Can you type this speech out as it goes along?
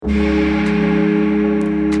Welcome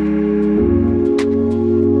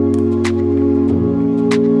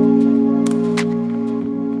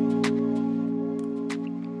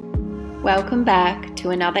back to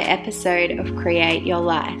another episode of Create Your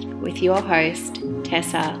Life with your host,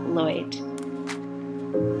 Tessa Lloyd.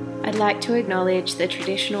 I'd like to acknowledge the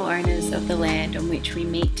traditional owners of the land on which we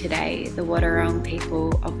meet today, the Wadawurrung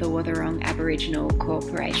people of the Wadawurrung Aboriginal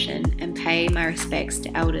Corporation, and pay my respects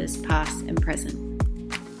to elders past and present.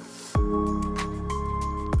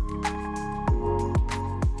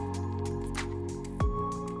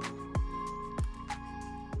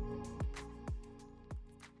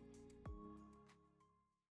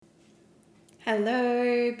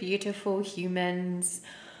 Hello, beautiful humans.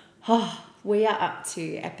 We are up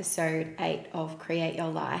to episode 8 of Create Your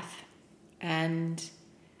Life, and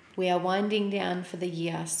we are winding down for the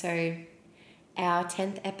year. So our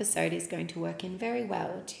 10th episode is going to work in very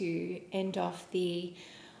well to end off the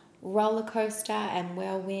roller coaster and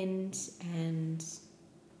whirlwind and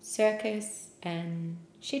circus and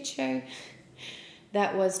shit show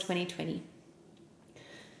that was 2020.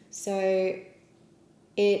 So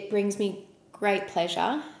it brings me great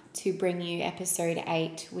pleasure to bring you episode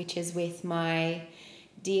 8, which is with my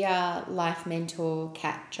dear life mentor,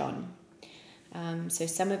 Kat John. So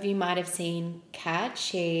some of you might have seen Kat.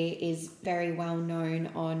 She is very well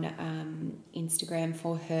known on Instagram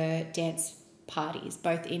for her dance parties,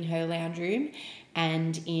 both in her lounge room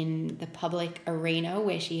and in the public arena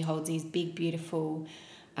where she holds these big, beautiful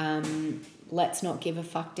let's not give a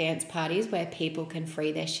fuck dance parties where people can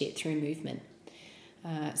free their shit through movement.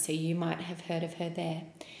 So you might have heard of her there.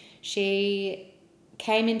 She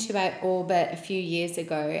came into our orbit a few years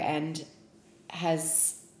ago and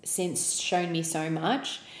has since shown me so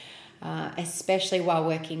much, especially while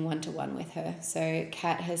working one-to-one with her. So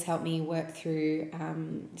Kat has helped me work through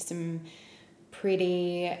some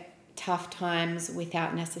pretty tough times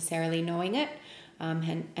without necessarily knowing it,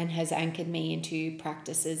 and has anchored me into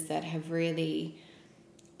practices that have really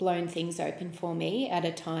blown things open for me at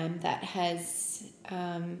a time that has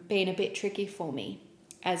been a bit tricky for me,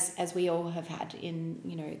 as we all have had in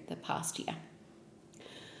the past year.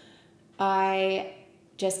 I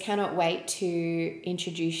just cannot wait to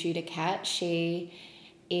introduce you to Kat. She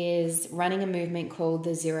is running a movement called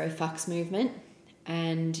the Zero Fucks Movement,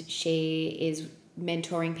 and she is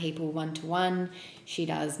mentoring people one-to-one. She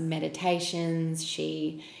does meditations.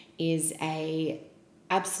 She is a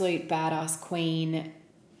absolute badass queen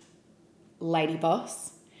lady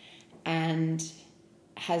boss, and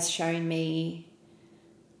has shown me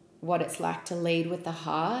what it's like to lead with the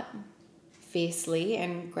heart, fiercely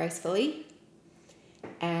and gracefully,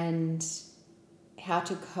 and how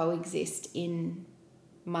to coexist in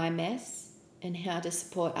my mess and how to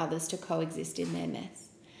support others to coexist in their mess.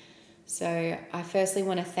 So I firstly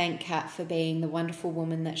want to thank Kat for being the wonderful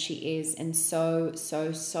woman that she is, and so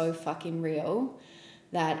fucking real,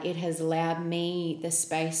 that it has allowed me the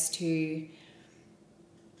space to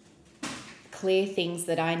clear things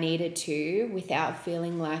that I needed to without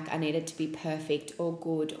feeling like I needed to be perfect or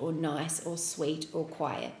good or nice or sweet or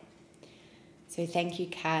quiet. So thank you,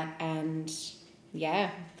 Kat. And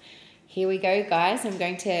yeah, here we go, guys. I'm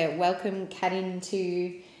going to welcome Kat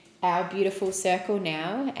into our beautiful circle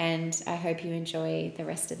now, and I hope you enjoy the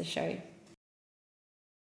rest of the show.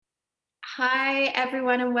 Hi,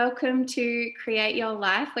 everyone, and welcome to Create Your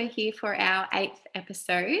Life. We're here for our 8th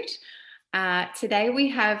episode. Today we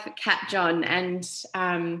have Kat John, and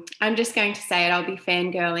I'm just going to say it, I'll be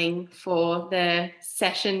fangirling for the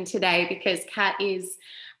session today because Kat is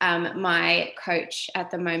my coach at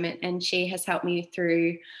the moment, and she has helped me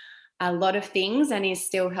through a lot of things and is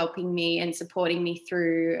still helping me and supporting me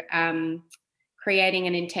through creating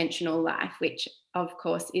an intentional life, which of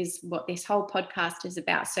course is what this whole podcast is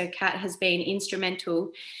about. So Kat has been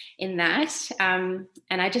instrumental in that. And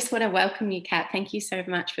I just want to welcome you, Kat. Thank you so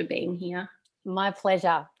much for being here. My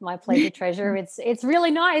pleasure, treasure. It's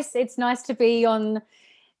really nice. It's nice to be on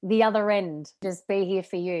the other end, just be here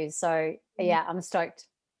for you. So yeah, I'm stoked.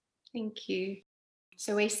 Thank you.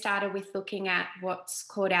 So we started with looking at what's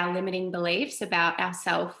called our limiting beliefs about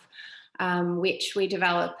ourselves, which we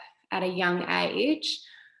develop at a young age,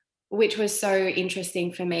 which was so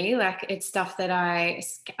interesting for me. Like, it's stuff that I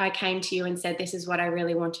came to you and said, this is what I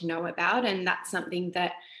really want to know about. And that's something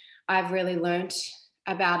that I've really learnt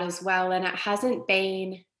about as well. And it hasn't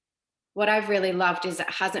been, what I've really loved is it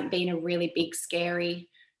hasn't been a really big, scary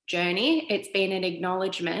journey. It's been an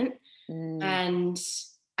acknowledgement and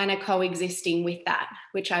a coexisting with that,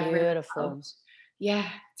 which I've really loved. Yeah,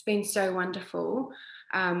 it's been so wonderful.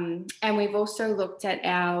 And we've also looked at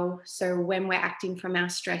so when we're acting from our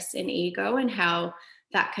stress and ego and how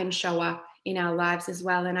that can show up in our lives as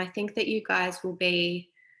well. And I think that you guys will be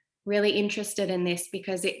really interested in this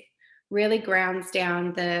because it really grounds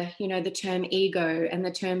down the term ego and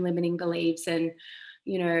the term limiting beliefs and,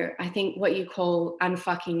 I think what you call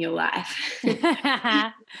unfucking your life.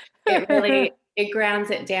 It grounds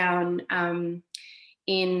it down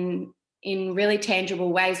in really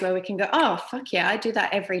tangible ways where we can go, oh, fuck yeah, I do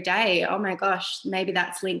that every day. Oh my gosh, maybe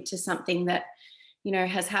that's linked to something that,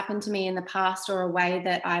 has happened to me in the past or a way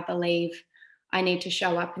that I believe I need to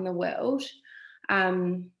show up in the world.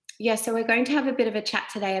 So we're going to have a bit of a chat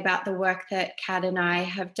today about the work that Kat and I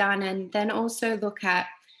have done, and then also look at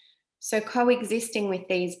coexisting with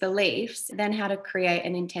these beliefs, then how to create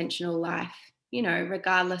an intentional life,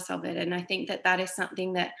 regardless of it. And I think that is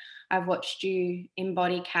something that I've watched you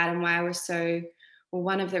embody, Kat, and why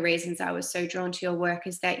one of the reasons I was so drawn to your work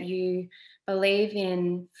is that you believe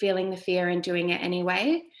in feeling the fear and doing it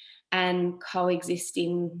anyway, and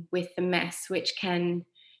coexisting with the mess, which can,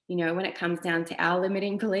 when it comes down to our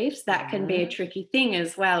limiting beliefs, that can be a tricky thing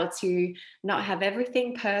as well, to not have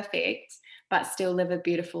everything perfect, but still live a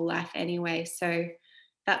beautiful life anyway. So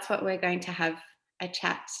that's what we're going to have a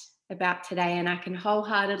chat about today. And I can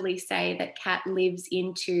wholeheartedly say that Kat lives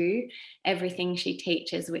into everything she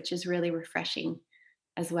teaches, which is really refreshing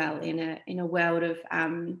as well in a world of,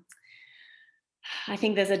 I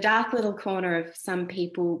think there's a dark little corner of some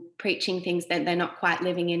people preaching things that they're not quite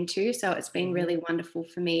living into. So it's been really wonderful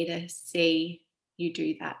for me to see you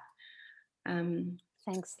do that.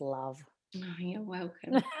 Thanks, love. Oh, you're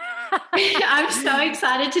welcome. I'm so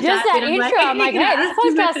excited to just dive that in. intro. I'm like, hey, this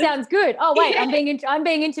podcast sounds good. Oh wait, I'm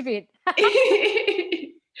being interviewed.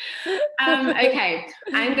 Okay,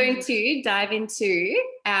 I'm going to dive into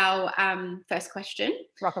our first question.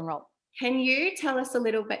 Rock and roll. Can you tell us a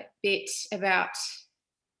little bit about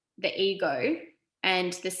the ego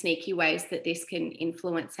and the sneaky ways that this can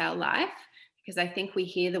influence our life? Because I think we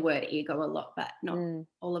hear the word ego a lot, but not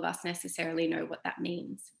all of us necessarily know what that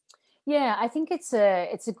means. Yeah, I think it's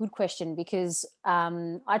a good question because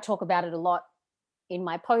I talk about it a lot in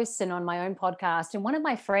my posts and on my own podcast. And one of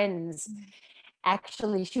my friends,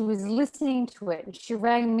 actually, she was listening to it and she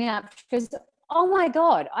rang me up. She goes, oh my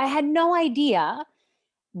God, I had no idea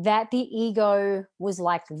that the ego was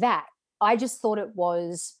like that. I just thought it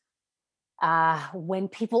was when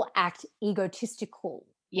people act egotistical.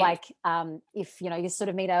 Yeah. Like if, you sort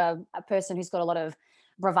of meet a person who's got a lot of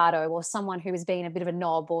bravado, or someone who is being a bit of a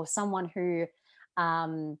knob, or someone who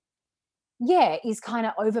is kind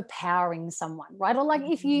of overpowering someone, right? Or like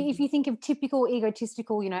if you think of typical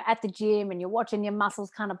egotistical, at the gym and you're watching your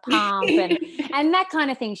muscles kind of pump and that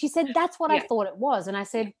kind of thing. She said that's what I thought it was, and I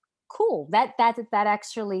said, cool, that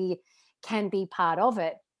actually can be part of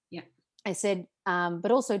it. Yeah. I said,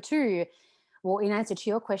 but also too, well, in answer to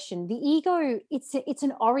your question, the ego, it's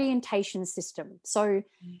an orientation system. So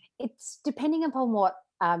it's depending upon what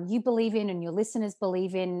you believe in and your listeners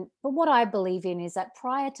believe in. But what I believe in is that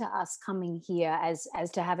prior to us coming here as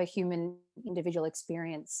to have a human individual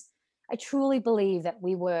experience, I truly believe that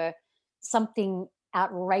we were something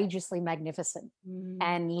outrageously magnificent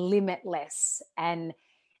and limitless and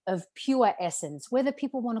of pure essence, whether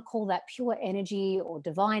people want to call that pure energy or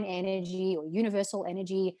divine energy or universal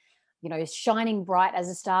energy, shining bright as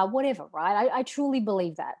a star, whatever, right? I truly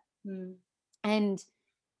believe that. And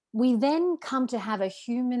we then come to have a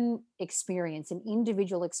human experience, an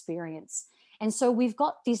individual experience. And so we've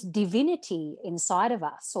got this divinity inside of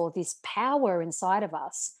us, or this power inside of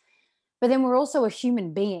us. But then we're also a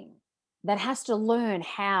human being that has to learn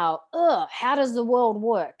how does the world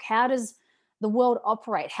work? How does the world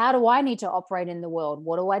operate? How do I need to operate in the world?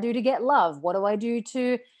 What do I do to get love? What do I do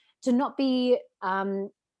to not be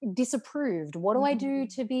disapproved? What do I do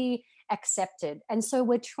to be accepted? And so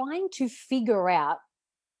we're trying to figure out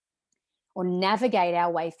or navigate our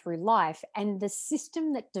way through life, and the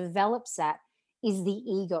system that develops that is the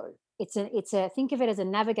ego. It's a think of it as a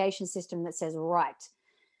navigation system that says, right,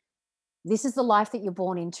 this is the life that you're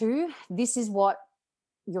born into. This is what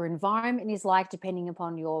your environment is like, depending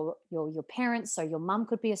upon your parents. So your mum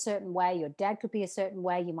could be a certain way, your dad could be a certain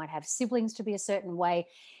way, you might have siblings to be a certain way,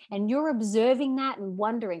 and you're observing that and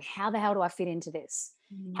wondering, how the hell do I fit into this?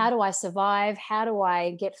 How do I survive? How do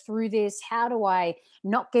I get through this? How do I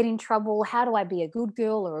not get in trouble? How do I be a good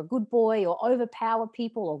girl or a good boy, or overpower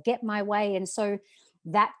people or get my way? And so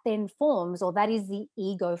that then forms, or that is the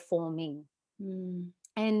ego forming.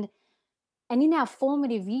 And in our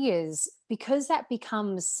formative years, because that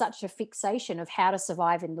becomes such a fixation of how to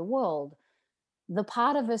survive in the world, the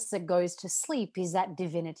part of us that goes to sleep is that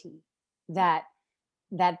divinity, that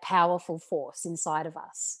powerful force inside of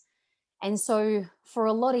us. And so for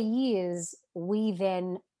a lot of years, we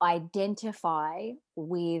then identify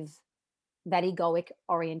with that egoic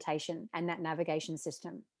orientation and that navigation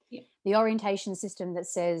system. Yeah. The orientation system that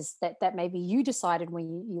says that maybe you decided when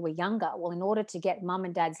you were younger, well, in order to get mum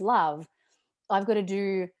and dad's love, I've got to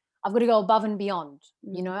do, I've got to go above and beyond.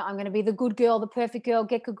 You Mm. know, I'm going to be the good girl, the perfect girl,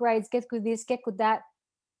 get good grades, get good this, get good that.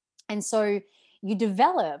 And so you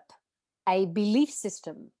develop a belief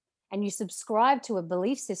system and you subscribe to a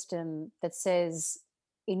belief system that says,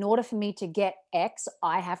 in order for me to get X,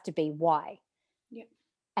 I have to be Y. Yeah.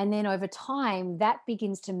 And then over time, that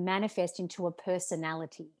begins to manifest into a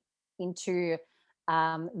personality, into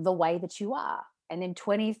the way that you are. And then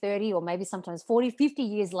 20, 30, or maybe sometimes 40, 50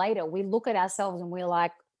 years later, we look at ourselves and we're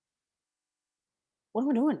like, what am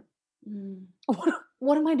I doing? Mm.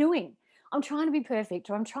 What am I doing? I'm trying to be perfect,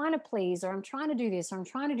 or I'm trying to please, or I'm trying to do this, or I'm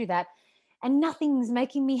trying to do that. And nothing's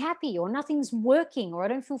making me happy, or nothing's working, or I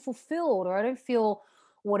don't feel fulfilled, or I don't feel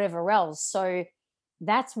whatever else. So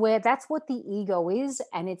that's what the ego is.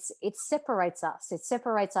 And it separates us. It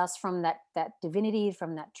separates us from that divinity,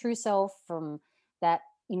 from that true self, from that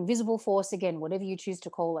invisible force, again, whatever you choose to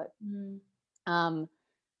call it. Mm. Um,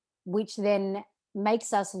 which then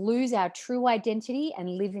makes us lose our true identity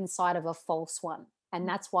and live inside of a false one. And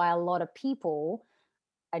that's why a lot of people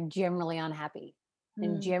are generally unhappy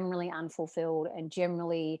and Mm. generally unfulfilled and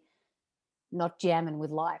generally not jamming with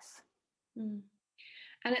life. Mm.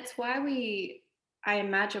 And it's why I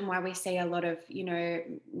imagine why we see a lot of,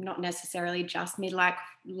 not necessarily just midlife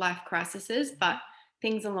life crises, but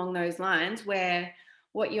things along those lines where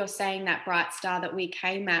what you're saying, that bright star that we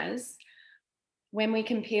came as, when we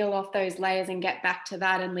can peel off those layers and get back to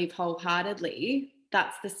that and live wholeheartedly,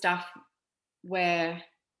 where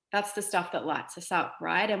that's the stuff that lights us up,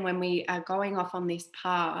 right? And when we are going off on this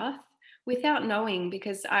path without knowing,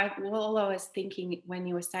 because all I was thinking when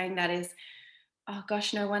you were saying that is, oh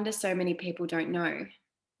gosh, no wonder so many people don't know,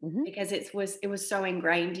 Mhm. because it was so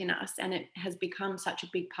ingrained in us and it has become such a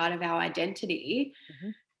big part of our identity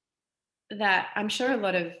Mhm. that I'm sure a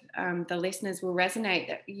lot of the listeners will resonate,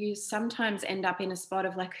 that you sometimes end up in a spot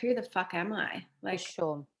of like, who the fuck am I? For Like,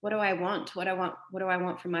 sure. what do I want? What do I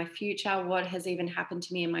want from my future? What has even happened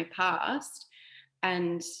to me in my past?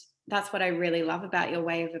 And that's what I really love about your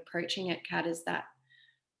way of approaching it, Kat, is that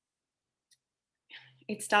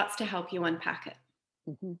it starts to help you unpack it.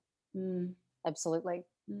 Mhm. Mm. Absolutely.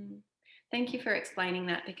 Mm. Thank you for explaining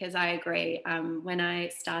that, because I agree.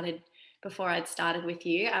 Before I'd started with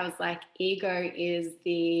you, I was like, ego is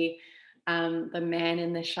the man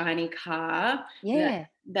in the shiny car that Yeah.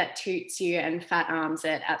 that toots you and fat arms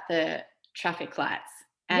it at the traffic lights,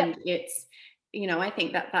 Yep. and I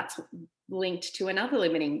think that that's linked to another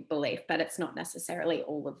limiting belief, but it's not necessarily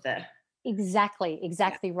all of the. Exactly, Yeah.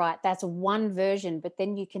 exactly right. That's one version, but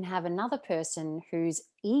then you can have another person whose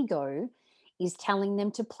ego is telling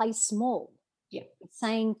them to play small. Yeah. It's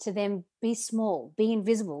saying to them, be small, be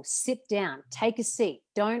invisible, sit down, take a seat,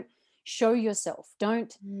 don't show yourself,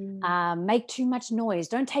 don't Mm. make too much noise,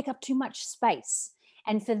 don't take up too much space.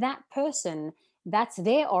 And for that person, that's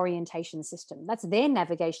their orientation system, that's their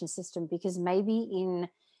navigation system, because maybe in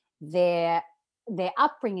their their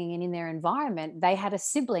upbringing and in their environment, they had a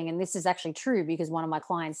sibling, and this is actually true because one of my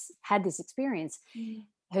clients had this experience. Mm.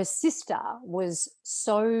 Her sister was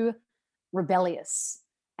so rebellious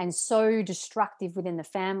and so destructive within the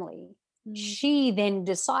family. Mm. She then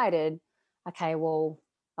decided, okay, well,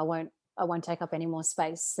 I won't take up any more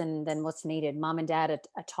space than what's needed. Mom and dad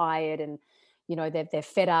are tired, and they're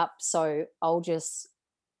fed up. So I'll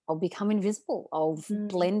become invisible. I'll Mm.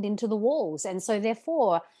 blend into the walls. And so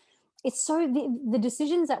therefore, it's so the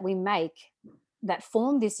decisions that we make that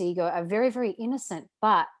form this ego are very, very innocent,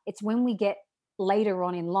 but it's when we get later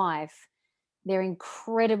on in life, they're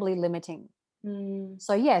incredibly limiting. Mm.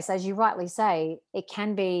 So yes, as you rightly say, it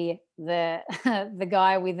can be the the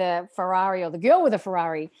guy with a Ferrari or the girl with a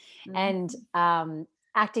Ferrari, Mm. and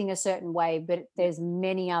acting a certain way. But Yeah. there's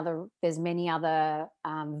many other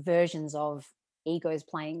versions of egos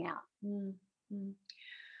playing out. Mm. Mm.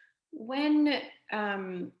 When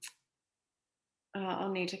I'll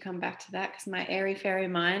need to come back to that because my airy fairy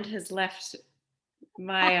mind has left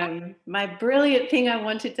my brilliant thing I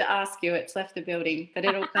wanted to ask you. It's left the building, but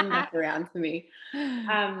it'll come back around to me.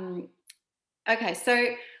 Um, okay, so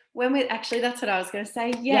that's what I was going to say.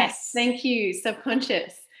 Yes, Yes. thank you,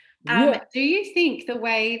 subconscious. Yeah. Do you think the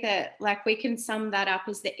way that like we can sum that up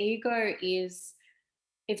is the ego is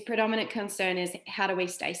its predominant concern is how do we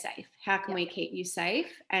stay safe? How can Yep. we keep you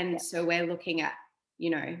safe? And Yep. so we're looking at,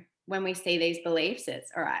 when we see these beliefs,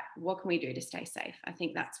 it's all right, what can we do to stay safe? I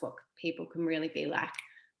think that's what people can really be like,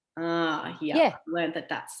 yeah, Yeah. I've learned that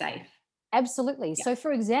that's safe. Absolutely. Yeah. So,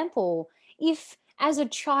 for example, if as a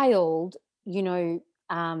child,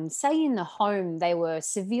 say in the home they were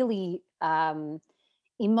severely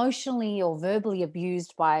emotionally or verbally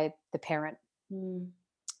abused by the parent, Mm.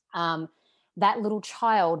 um, that little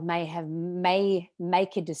child may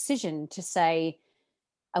make a decision to say,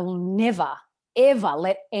 I will never, ever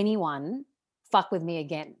let anyone fuck with me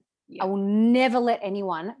again. I Yeah. will never let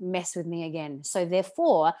anyone mess with me again. So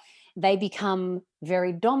therefore, they become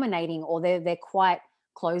very dominating, or they're quite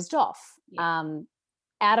closed off, Yeah.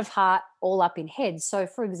 out of heart, all up in head. So,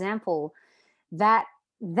 for example, that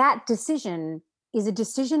that decision is a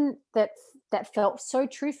decision that felt so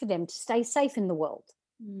true for them to stay safe in the world.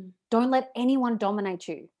 Mm. Don't let anyone dominate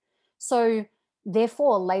you. So,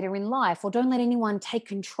 therefore, later in life, or don't let anyone take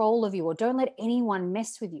control of you, or don't let anyone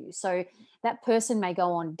mess with you. So, that person may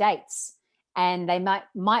go on dates and they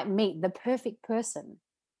might meet the perfect person,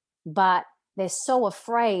 but they're so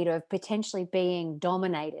afraid of potentially being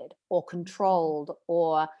dominated or Mm. controlled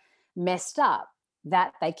or messed up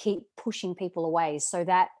that they keep pushing people away. So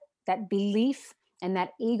that belief and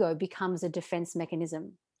that ego becomes a defense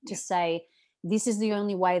mechanism to Yeah. say, this is the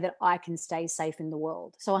only way that I can stay safe in the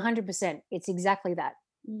world. So 100%, it's exactly that.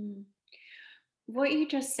 Mm. What you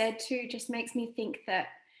just said too just makes me think that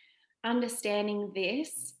understanding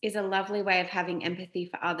this is a lovely way of having empathy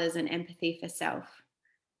for others and empathy for self.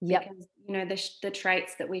 Yep. Because the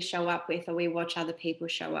traits that we show up with, or we watch other people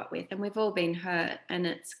show up with, and we've all been hurt, and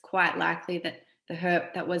it's quite likely that the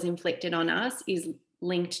hurt that was inflicted on us is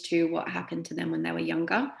linked to what happened to them when they were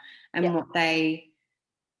younger, and Yep. what they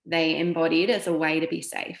embodied as a way to be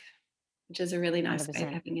safe, which is a really nice way of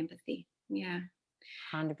 100%. having empathy. Yeah.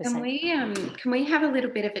 Can 100%. we can we have a little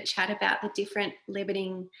bit of a chat about the different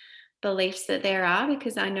limiting beliefs that there are?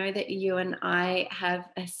 Because I know that you and I have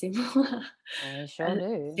a similar We a sure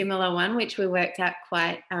do. similar one, which we worked out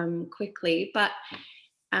quite quickly. But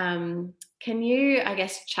can you, I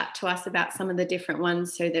guess, chat to us about some of the different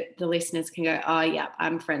ones so that the listeners can go, oh, yeah,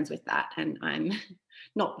 I'm friends with that, and I'm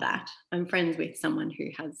not that. I'm friends with someone who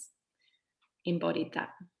has embodied that.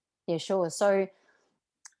 Yeah, sure. So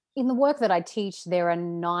in the work that I teach, there are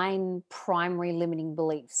 9 primary limiting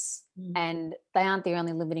beliefs. Mm. And they aren't the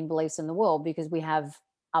only limiting beliefs in the world, because we have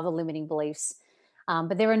other limiting beliefs.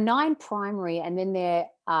 But there are 9 primary, and then there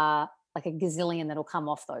are like a gazillion that'll come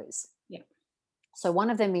off those. Yeah. So one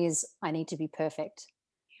of them is, I need to be perfect.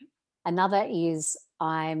 Another is,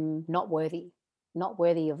 I'm not worthy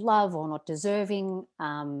of love, or not deserving.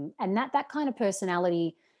 And that kind of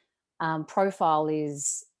personality profile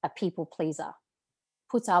is a people pleaser,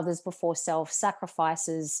 puts others before self,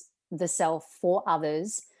 sacrifices the self for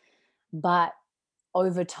others, but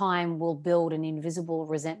over time will build an invisible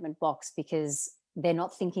resentment box because they're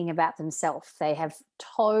not thinking about themselves. They have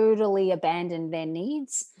totally abandoned their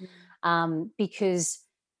needs, Mm. because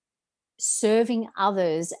serving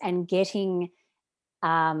others and getting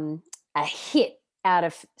um, a hit out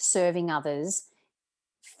of serving others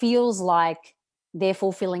feels like they're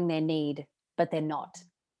fulfilling their need, but they're not.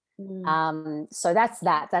 Mm. So that's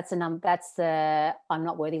that. That's the I'm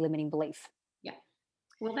not worthy limiting belief. Yeah.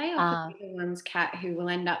 Will they often Uh, be the ones, Kat, who will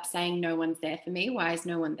end up saying, no one's there for me? Why is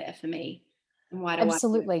no one there for me? And why do I work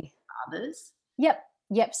Absolutely. for others? Yep.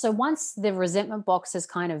 Yep. So once the resentment box is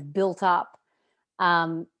kind of built up,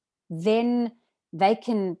 um, then they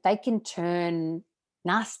can turn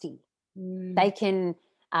nasty. They Mm. can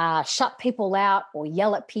shut people out, or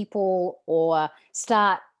yell at people, or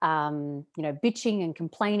start bitching and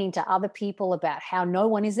complaining to other people about how no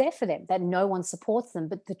one is there for them, that no one supports them.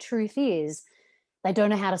 But the truth is, they don't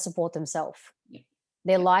know how to support themselves. Yeah.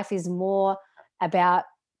 Their Yeah. life is more about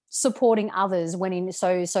supporting others, when in so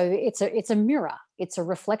it's a mirror, it's a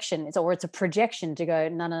reflection, it's a projection to go,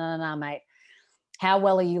 no, no, no, no, mate. How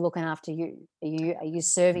well are you looking after you? Are you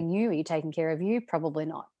serving you? Are you taking care of you? Probably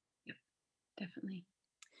not. Yeah. Definitely.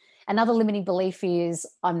 Another limiting belief is,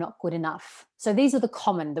 I'm not good enough. So these are the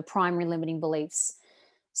primary limiting beliefs.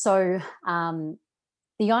 So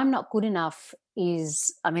the I'm not good enough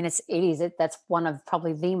is, I mean, that's one of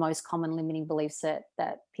probably the most common limiting beliefs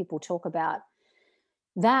that people talk about.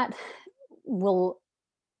 That will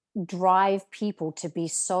drive people to be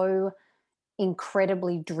so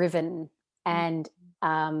incredibly driven Mm. and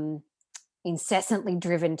um, incessantly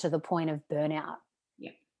driven to the point of burnout.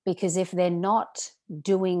 Yeah. Because if they're not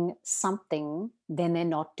doing something, then they're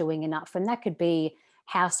not doing enough. And that could be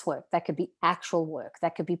housework, that could be actual work,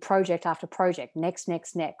 that could be project after project, next,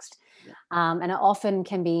 next, next. Yeah. And it often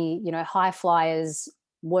can be, high flyers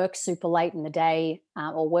work super late in the day,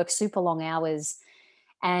 or work super long hours,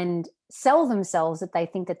 and sell themselves that they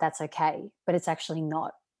think that that's okay, but it's actually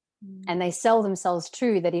not. Mm. And they sell themselves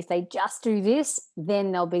too that if they just do this,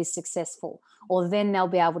 then they'll be successful, or then they'll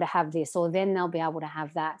be able to have this, or then they'll be able to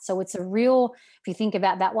have that. So it's a real, if you think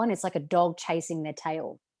about that one, it's like a dog chasing their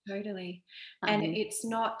tail. Totally. And Um, it's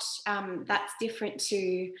not, that's different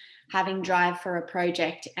to having drive for a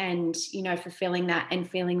project and, fulfilling that and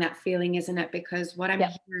feeling that feeling, isn't it? Because what I'm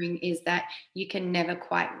yep, hearing is that you can never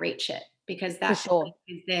quite reach it because for that sure. feeling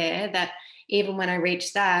is there, that even when I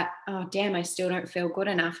reach that, oh, damn, I still don't feel good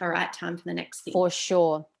enough. All right, time for the next thing. For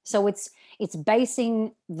sure. So it's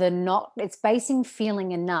basing the not it's basing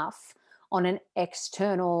feeling enough on an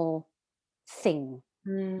external thing,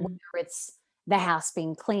 Mm, whether it's the house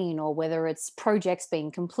being clean, or whether it's projects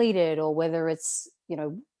being completed, or whether it's,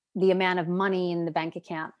 the amount of money in the bank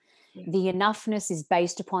account. yeah. The enoughness is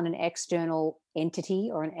based upon an external entity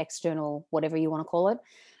or an external whatever you want to call it.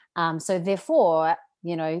 So therefore,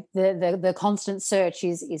 the constant search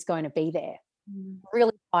is going to be there. Mm.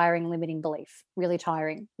 Really tiring limiting belief, really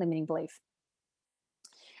tiring limiting belief.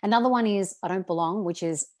 Another one is I don't belong, which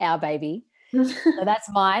is our baby. So that's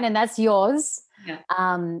mine and that's yours. Yeah.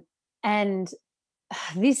 Um, and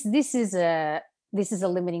this is a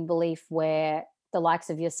limiting belief where the likes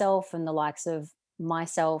of yourself and the likes of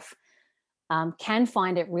myself can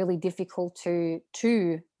find it really difficult to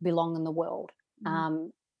belong in the world. Mm,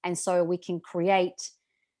 Um, and so we can create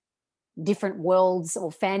different worlds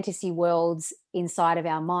or fantasy worlds inside of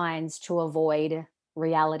our minds to avoid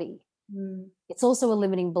reality. mm, It's also a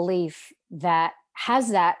limiting belief that has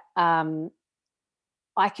that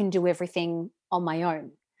I can do everything on my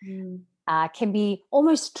own. mm. Can be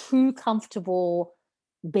almost too comfortable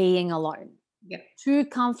being alone, Yeah. too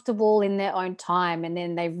comfortable in their own time. And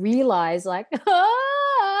then they realize, like,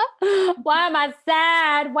 "Ah, why am I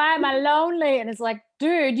sad? Why am I lonely?" And it's like,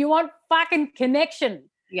 dude, you want fucking connection.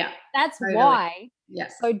 Yeah. That's Totally. why. Yeah.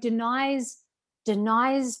 So denies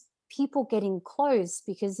people getting close,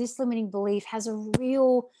 because this limiting belief has a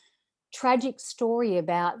real tragic story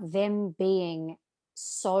about them being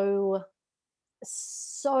so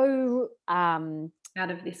so Out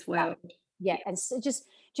of this uh, world. yeah, Yeah. and so just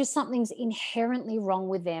something's inherently wrong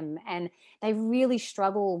with them, and they really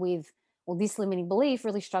struggle with, well, this limiting belief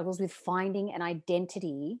really struggles with finding an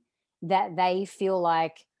identity that they feel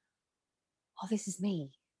like, oh, this is me.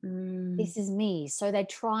 Mm, This is me. So they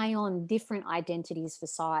try on different identities for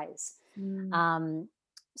size. mm. Um,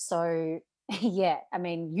 so yeah, I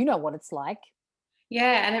mean, you know what it's like.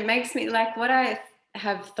 Yeah, and it makes me like what I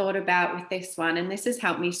have thought about with this one, and this has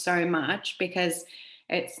helped me so much because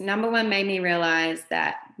it's number one, made me realize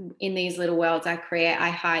that in these little worlds I create, I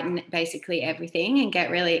heighten basically everything and get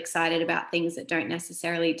really excited about things that don't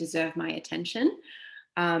necessarily deserve my attention.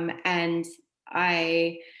 And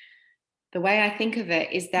I, the way I think of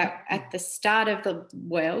it is that Mhm. at the start of the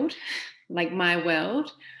world, like my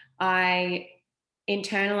world, I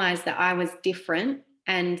internalized that I was different.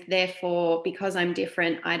 And therefore, because I'm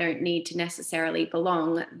different, I don't need to necessarily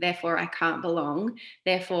belong. Therefore, I can't belong.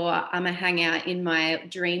 Therefore, I'm going to hang out in my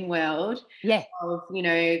dream world Yeah, of,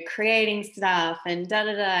 creating stuff and da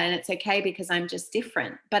da da. And it's okay because I'm just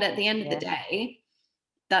different. But at the end of the yeah. day,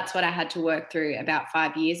 that's what I had to work through about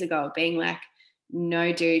 5 years ago, being like,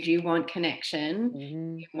 no, dude, you want connection.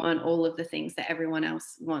 Mhm. You want all of the things that everyone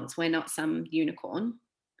else wants. We're not some unicorn.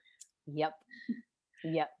 Yep.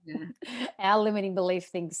 Yep. Yeah. Our limiting belief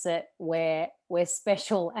thinks that we're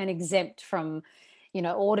special and exempt from,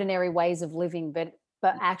 ordinary ways of living, but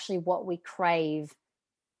actually what we crave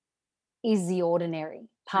is the ordinary.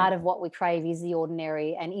 Part of what we crave is the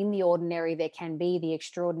ordinary, and in the ordinary there can be the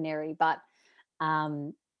extraordinary. But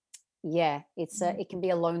um, yeah, it can be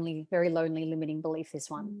a lonely, very lonely limiting belief. This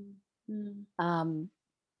one. Mm, mm, Um,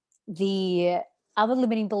 the other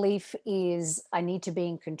limiting belief is I need to be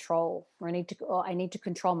in control, or I need to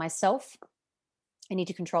control myself. I need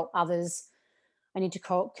to control others. I need to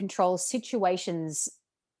control situations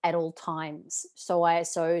at all times. So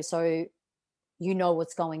you know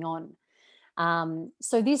what's going on.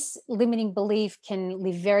 So this limiting belief can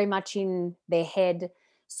live very much in their head,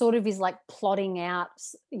 sort of is like plotting out,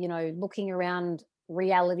 looking around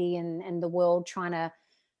reality and the world, trying to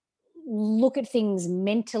look at things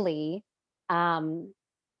mentally um,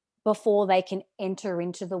 before they can enter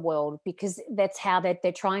into the world, because that's how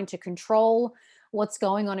they're trying to control what's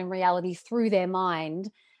going on in reality through their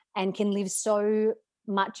mind, and can live so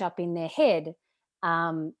much up in their head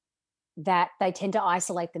um, that they tend to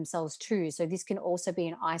isolate themselves too. So this can also be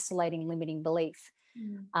an isolating limiting belief.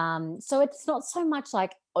 mm, So it's not so much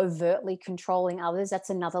like overtly controlling others. That's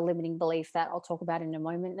another limiting belief that I'll talk about in a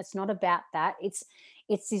moment. It's not about that. It's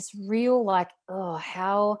this real, like, oh,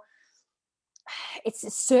 how it's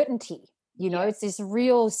a certainty. Yeah. It's this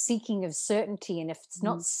real seeking of certainty. And if it's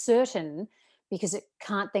not Mhm. certain, because it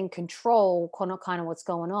can't then control kind of what's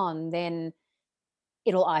going on, then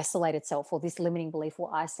it'll isolate itself, or this limiting belief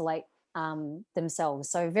will isolate themselves.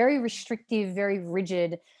 So very restrictive, very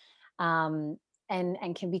rigid, um,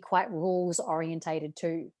 and can be quite rules orientated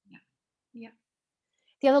too. Yeah. Yeah.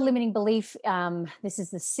 The other limiting belief, this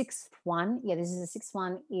is the sixth one. Yeah, this is the sixth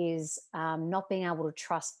one, is not being able to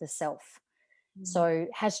trust the self. Mm. So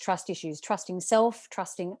has trust issues, trusting self,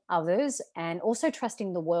 trusting others, and also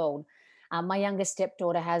trusting the world. My youngest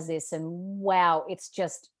stepdaughter has this, and wow, it's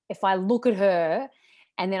just, if I look at her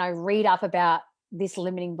and then I read up about this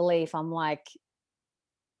limiting belief, I'm like,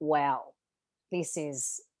 wow, this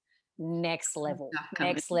is Some stuff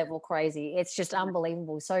coming. next level crazy. It's just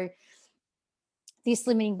unbelievable. So this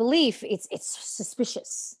limiting belief, it's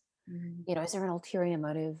suspicious. Mm. Is there an ulterior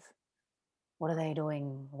motive? What are they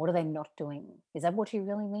doing? What are they not doing? Is that what you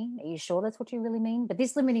really mean? Are you sure that's what you really mean? But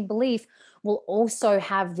this limiting belief will also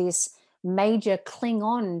have this major cling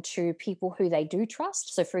on to people who they do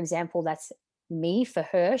trust. So, for example, that's me. For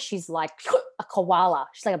her, she's like a koala.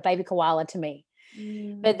 She's like a baby koala to me.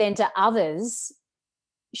 But Mm. then to others,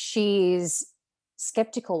 she's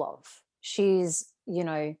skeptical of. She's,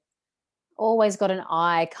 always got an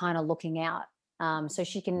eye kind of looking out. So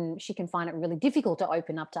she can find it really difficult to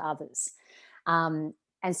open up to others. Um,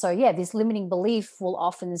 and so, yeah, this limiting belief will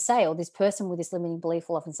often say, or this person with this limiting belief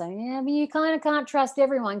will often say, yeah, but you kind of can't trust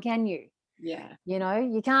everyone, can you? Yeah.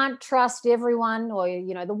 You can't trust everyone, or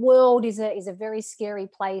the world is a very scary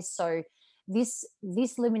place. So this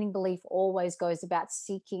limiting belief always goes about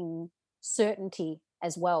seeking certainty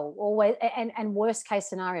as well. Always, and worst case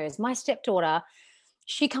scenarios. My stepdaughter,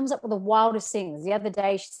 she comes up with the wildest things. The other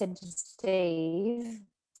day, she said to Steve,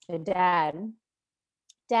 her dad,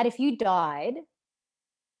 if you died,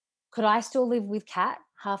 could I still live with Kat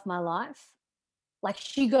half my life? Like,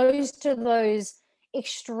 she goes to those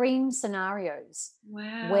extreme scenarios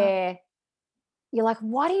Wow. where you're like,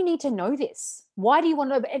 why do you need to know this? Why do you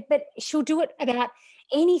want to know? But she'll do it about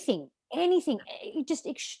anything, just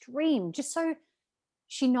extreme, just so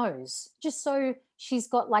she knows, just so she's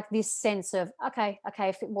got like this sense of, okay,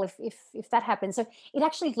 if that happens. So it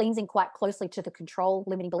actually leans in quite closely to the control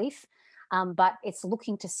limiting belief, but it's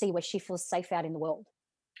looking to see where she feels safe out in the world.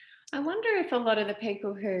 I wonder if a lot of the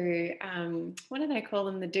people who, what do they call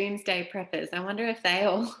them, the doomsday preppers, I wonder if they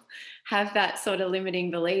all have that sort of limiting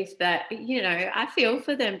belief that, I feel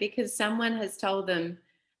for them because someone has told them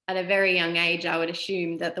at a very young age, I would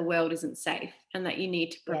assume, that the world isn't safe and that you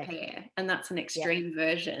need to Yeah, prepare. And that's an yeah, extreme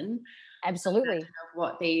version absolutely, of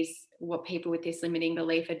what people with this limiting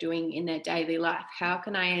belief are doing in their daily life. How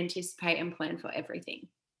can I anticipate and plan for everything?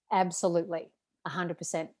 absolutely, 100%.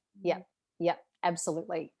 Mm. Yep, yep,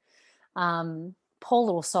 absolutely. Poor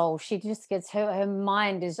little soul. She just gets her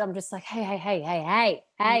mind is. I'm just like, hey,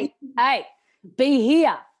 be here.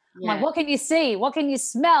 I'm like, Yeah. what can you see? What can you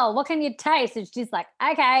smell? What can you taste? And she's like,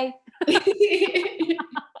 okay.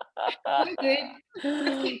 So good.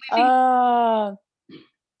 Let's keep living. uh,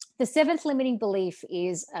 the seventh limiting belief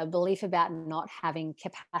is a belief about not having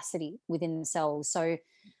capacity within themselves. So,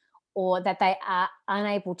 or that they are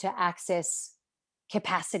unable to access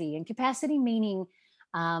capacity, and capacity meaning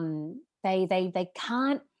they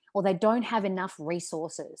can't, or they don't have enough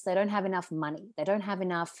resources, they don't have enough money, they don't have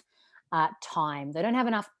enough time, they don't have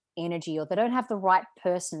enough energy, or they don't have the right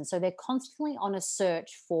person. So they're constantly on a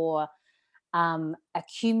search for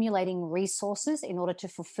accumulating resources in order to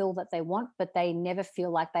fulfill that they want, but they never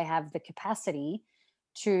feel like they have the capacity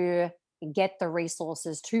to get the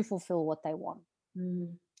resources to fulfill what they want.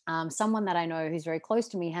 Mm. Someone that I know who's very close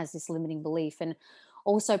to me has this limiting belief, and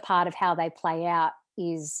also part of how they play out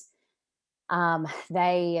is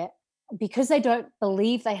they, because they don't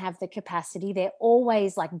believe they have the capacity, they're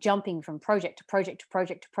always like jumping from project to project to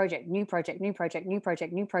project to project, new project, new project, new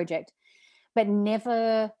project, new project, but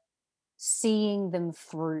never seeing them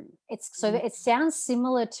through. It's so Mm. that it sounds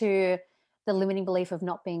similar to the limiting belief of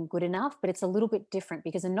not being good enough, but it's a little bit different,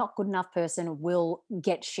 because a not good enough person will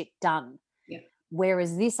get shit done. Yeah.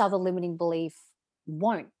 Whereas this other limiting belief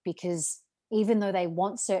won't, because even though they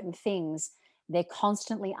want certain things, they're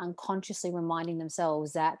constantly unconsciously reminding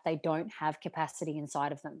themselves that they don't have capacity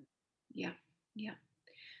inside of them. Yeah. Yeah.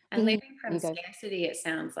 And The living from You go. scarcity, it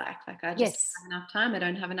sounds like I just Yes. don't have enough time. I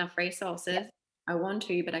don't have enough Yep. resources. I want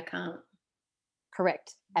to, but I can't.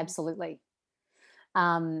 Correct. Absolutely.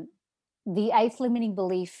 Um, the eighth limiting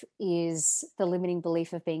belief is the limiting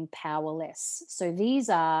belief of being powerless. So these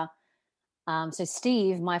are, so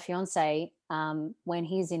Steve, my fiance, when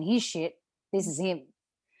he's in his shit, this is him.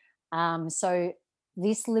 So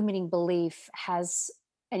this limiting belief has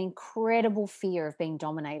an incredible fear of being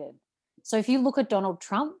dominated. So if you look at Donald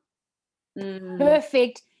Trump, Mm,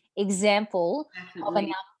 perfect example of an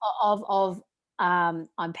definitely.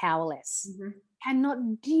 I'm powerless. Hmm.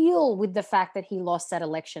 Cannot deal with the fact that he lost that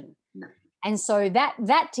election. No. And so that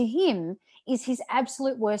to him is his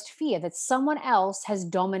absolute worst fear, that someone else has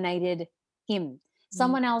dominated him. Mm,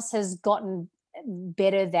 Someone else has gotten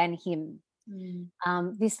better than him.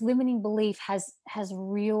 mm, This limiting belief has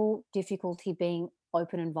real difficulty being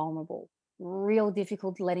open and vulnerable, real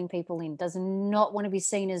difficulty letting people in, does not want to be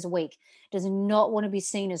seen as weak, does not want to be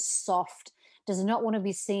seen as soft, does not want to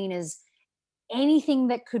be seen as anything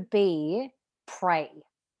that could be prey.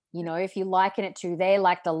 You know, if you liken it to, they're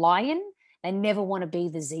like the lion, they never want to be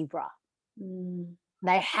the zebra. mm,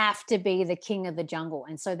 They have to be the king of the jungle.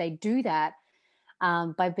 And so they do that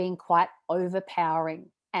by being quite overpowering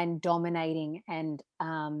and dominating and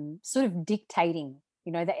sort of dictating.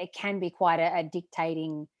 You know, that it can be quite a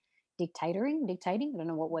dictating. I don't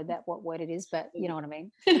know what word it is, but you know what I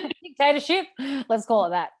mean. Dictatorship. Let's call it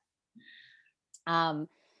that. Um,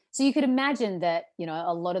 so you could imagine that, you know,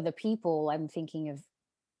 a lot of the people, I'm thinking of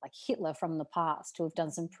like Hitler from the past, who have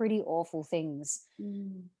done some pretty awful things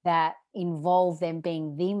mm. that involve them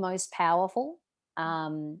being the most powerful.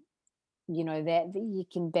 Um, you know, that you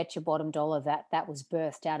can bet your bottom dollar that that was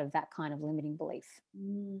birthed out of that kind of limiting belief.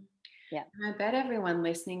 Mm. Yeah. I bet everyone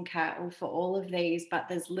listening, Kat, will for all of these, but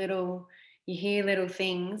there's little, you hear little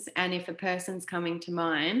things, and if a person's coming to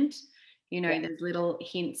mind, you Yeah. know, there's little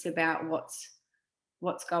hints about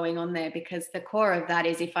what's going on there, because the core of that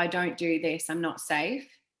is, if I don't do this, I'm not safe.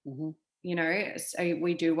 Hmm. You know, so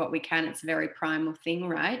we do what we can. It's a very primal thing,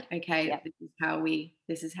 right? Yeah. Okay,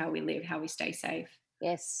 this is how we live, how we stay safe.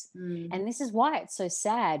 Yes. Mm, And this is why it's so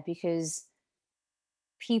sad, because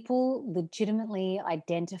people legitimately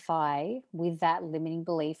identify with that limiting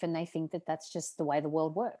belief and they think that that's just the way the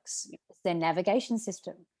world works. yeah, It's their navigation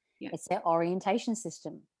system, yeah. it's their orientation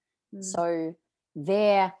system. Mm, So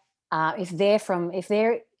they're if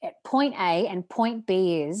they're at point A and point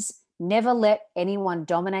B is never let anyone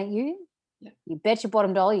dominate you, yeah, you bet your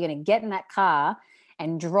bottom dollar you're going to get in that car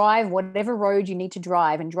and drive whatever road you need to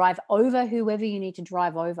drive and drive over whoever you need to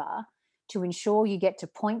drive over to ensure you get to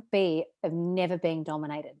point B of never being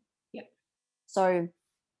dominated. yeah. So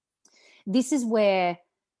this is where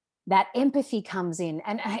that empathy comes in.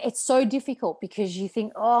 And it's so difficult because you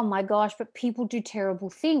think, oh my gosh, but people do terrible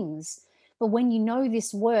things. But when you know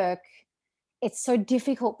this work, it's so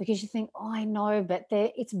difficult because you think, oh, I know, but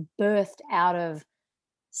it's birthed out of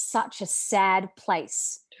such a sad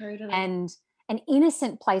place Totally. and an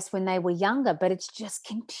innocent place when they were younger, but it's just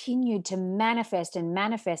continued to manifest and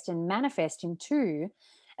manifest and manifest into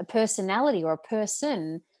a personality or a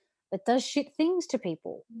person that does shit things to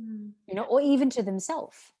people, Mm, you know, or even to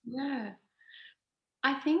themselves. yeah.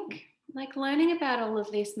 I think like learning about all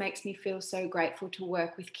of this makes me feel so grateful to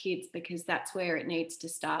work with kids, because that's where it needs to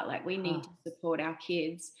start. Like, we need to Oh, support our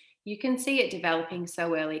kids. You can see it developing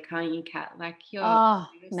so early, can't you, Kat? Like, oh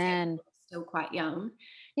you said man. you're still quite young,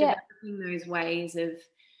 Yeah, developing those ways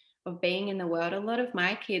of being in the world. A lot of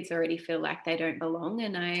my kids already feel like they don't belong,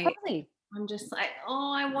 and totally. I'm just like,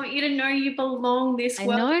 oh, I want you to know you belong. This I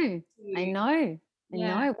world know. to I you. know. I know.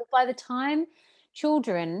 Yeah. Well, by the time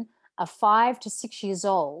children are 5 to 6 years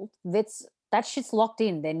old, that shit's locked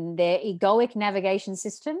in. Then their egoic navigation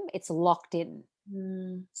system, it's locked in.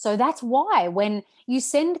 Mm, So that's why when you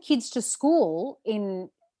send kids to school in,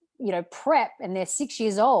 you know, prep and they're 6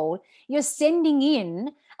 years old, you're sending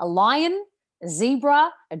in a lion, a zebra,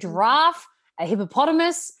 a giraffe, a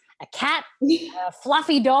hippopotamus, a cat, a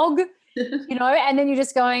fluffy dog, you know, and then you're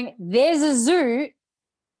just going, there's a zoo.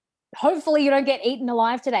 Hopefully you don't get eaten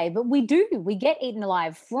alive today, but we do. We get eaten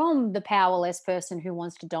alive from the powerless person who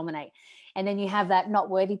wants to dominate. And then you have that not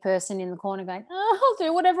worthy person in the corner going, oh, I'll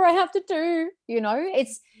do whatever I have to do. You know,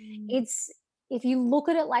 it's if you look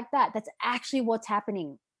at it like that, that's actually what's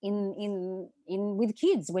happening in with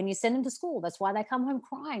kids when you send them to school. That's why they come home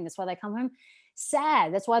crying. That's why they come home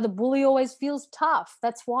sad. That's why the bully always feels tough.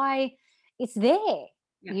 That's why it's there.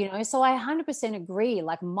 yeah. You know, so I 100% agree.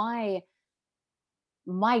 Like my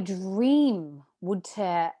dream would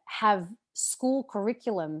to have school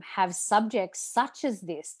curriculum have subjects such as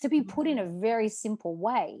this to be put in Mm, a very simple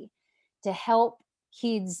way to help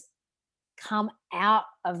kids come out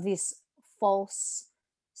of this false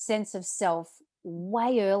sense of self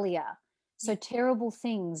way earlier, yeah. so terrible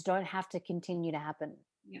things don't have to continue to happen,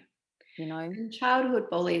 Yeah. you know. And childhood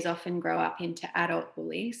bullies often grow up into adult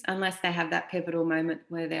bullies, unless they have that pivotal moment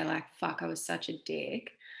where they're like, fuck, I was such a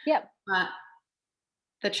dick. Yep. But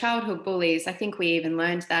the childhood bullies, I think we even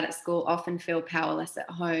learned that at school, often feel powerless at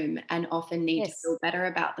home and often need to Yes, feel better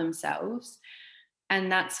about themselves.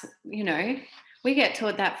 And that's, we get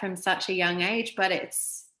taught that from such a young age, but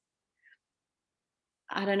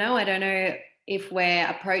I don't know if we're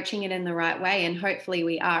approaching it in the right way, and hopefully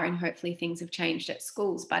we are, and hopefully things have changed at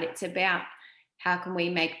schools, but it's about how can we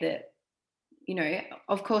make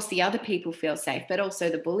of course the other people feel safe, but also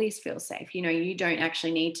the bullies feel safe. You don't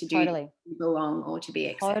actually need to do totally. to belong or to be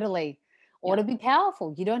accepted. Totally. Or Yeah. to be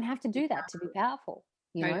powerful. You don't have to do that to be powerful.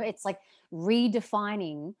 Totally. It's like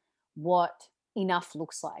redefining what enough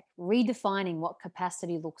looks like, redefining what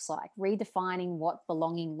capacity looks like, redefining what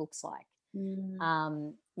belonging looks like.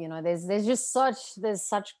 Mm, There's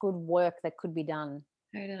such good work that could be done.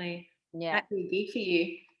 totally. Yeah. Might be a gig for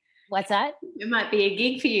you. What's that? It might be a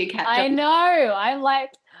gig for you, Kat. I know. I'm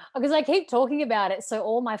like, because I keep talking about it. So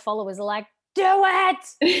all my followers are like, do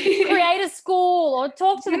it, create a school or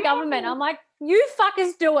talk to the government. I'm like, you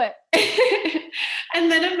fuckers do it. And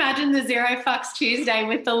then imagine the Zero Fucks Tuesday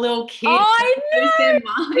with the little kids. I Lose their know.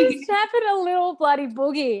 mind. Just having a little bloody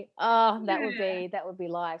boogie. Oh, that would be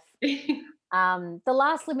life. The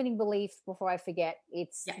last limiting belief before I forget,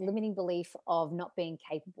 it's Yeah. limiting belief of not being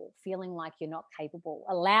capable, feeling like you're not capable,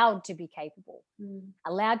 allowed to be capable, Mm,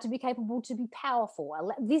 allowed to be capable, to be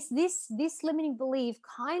powerful. This limiting belief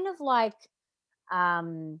kind of like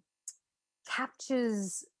um,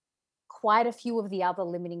 captures quite a few of the other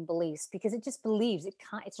limiting beliefs because it just believes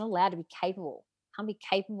it's not allowed to be capable, can't be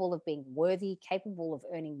capable of being worthy, capable of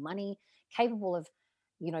earning money, capable of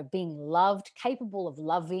being loved, capable of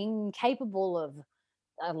loving, capable of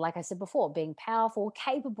like I said before, being powerful,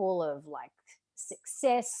 capable of like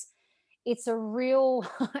success. It's a real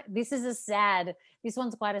this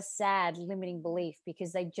one's quite a sad limiting belief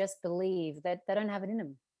because they just believe that they don't have it in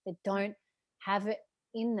them, they don't have it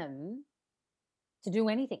in them to do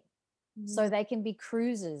anything. So mm, they can be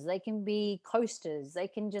cruisers, they can be coasters, they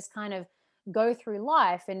can just kind of go through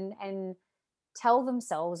life and tell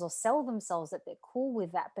themselves or sell themselves that they're cool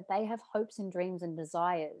with that, but they have hopes and dreams and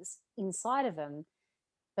desires inside of them,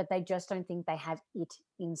 but they just don't think they have it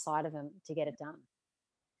inside of them to get it done.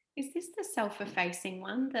 Is this the self-effacing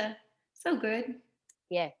one? The so good.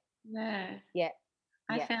 Yeah, Yeah. yeah,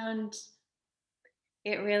 I yeah, found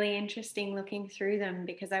it really interesting looking through them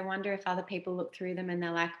because I wonder if other people look through them and they're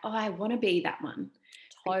like, oh, I want to be that one.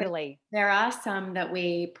 Because totally. there are some that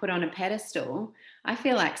we put on a pedestal. I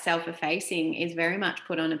feel like self-effacing is very much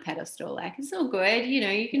put on a pedestal. Like, it's all good, you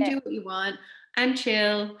can Yeah. do what you want. I'm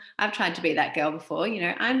chill. I've tried to be that girl before,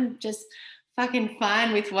 I'm just fucking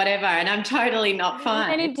fine with whatever, and I'm totally not And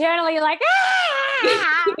fine. internally you're like,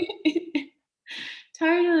 ah!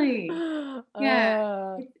 Totally. Yeah.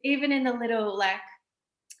 uh, It's even in the little, like,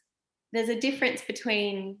 there's a difference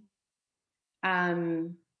between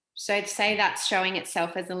so to say that's showing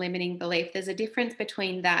itself as a limiting belief. There's a difference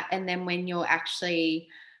between that and then when you're actually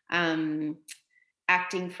um,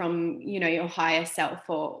 acting from your higher self,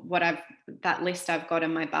 or that list I've got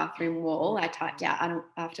on my bathroom wall. I typed out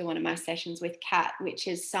after one of my sessions with Kat, which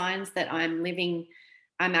is signs that I'm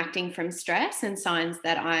acting from stress, and signs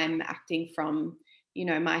that I'm acting from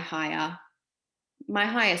my higher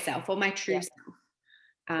self or my true yeah, self.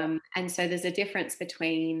 yeah. And so there's a difference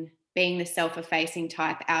between being the self-effacing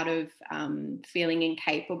type out of feeling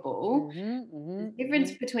incapable. There's a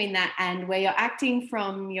difference between that and where you're acting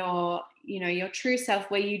from your true self,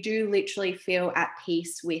 where you do literally feel at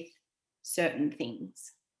peace with certain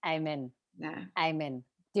things. Amen. Yeah. Amen.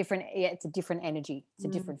 Different, yeah, it's a different energy. It's a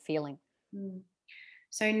Mm, different feeling. mm.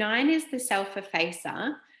 So 9 is the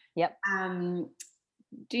self-effacer. Yep. Um,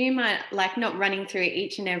 do you mind, like, not running through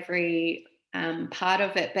each and every part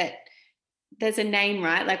of it, but there's a name,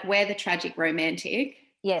 right? Like, we're the tragic romantic.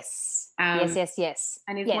 Yes. Yes, Um, yes, yes.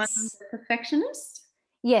 and is one Yes. the perfectionist?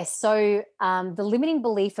 Yes. So the limiting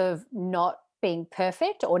belief of not being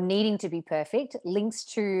perfect or needing to be perfect links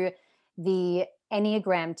to the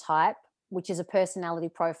Enneagram type, which is a personality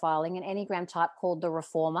profiling, an Enneagram type called the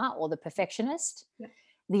reformer or the perfectionist. Yeah.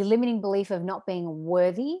 The limiting belief of not being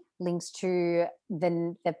worthy links to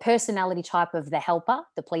the personality type of the helper,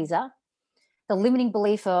 the pleaser. The limiting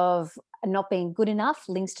belief of not being good enough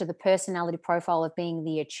links to the personality profile of being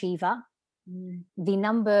the achiever. Mm,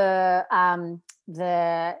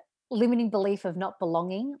 The limiting belief of not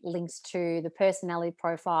belonging links to the personality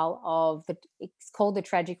profile of it's called the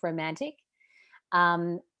tragic romantic.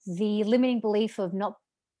 The limiting belief of not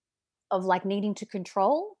of like needing to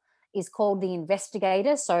control is called the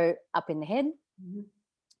investigator, so up in the head. mhm,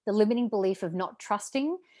 The limiting belief of not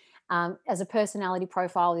trusting as a personality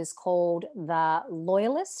profile is called the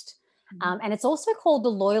loyalist. And it's also called the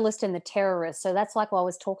loyalist and the terrorist. So that's like what I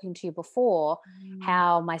was talking to you before, Mm.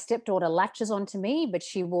 how my stepdaughter latches onto me, but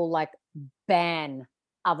she will like ban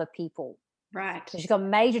other people. Right. So she's got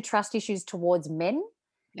major trust issues towards men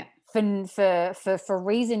Yeah. for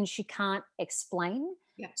reasons she can't explain.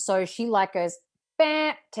 Yeah. So she like goes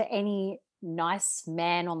bah, to any nice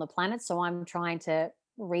man on the planet. So I'm trying to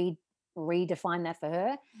redefine that for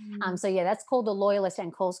her. Mm. So yeah, that's called the loyalist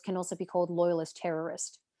and can also be called loyalist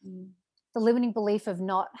terrorist. Mm. The limiting belief of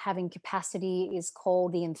not having capacity is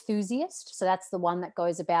called the enthusiast. So that's the one that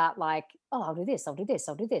goes about like, oh, I'll do this, I'll do this,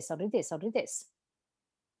 I'll do this, I'll do this, I'll do this.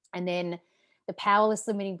 And then the powerless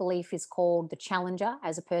limiting belief is called the challenger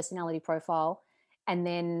as a personality profile. And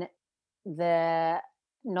then the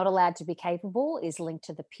not allowed to be capable is linked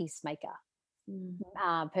to the peacemaker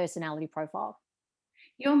Mm. personality profile.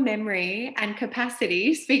 Your memory and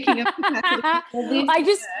capacity, speaking of capacity, for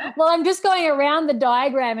this I'm just going around the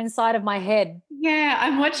diagram inside of my head. yeah,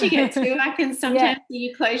 I'm watching it too. I can Yeah. sometimes see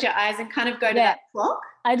you close your eyes and kind of go to Yeah. that clock.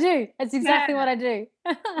 I do. That's exactly Yeah. what I do.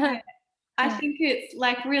 Yeah. I think it's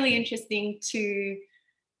like really interesting to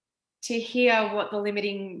hear what the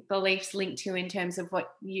limiting beliefs link to in terms of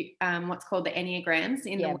what you what's called the enneagrams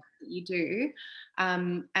in the Yeah. work that you do,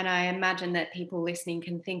 and I imagine that people listening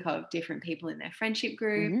can think of different people in their friendship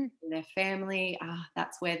group, Mhm. in their family.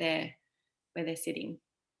 That's where they're sitting.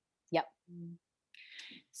 Yep.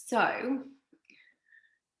 So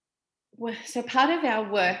so part of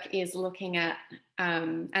our work is looking at,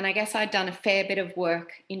 and I guess I'd done a fair bit of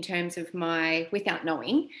work in terms of without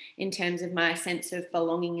knowing, in terms of my sense of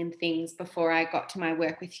belonging and things before I got to my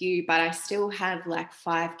work with you, but I still have like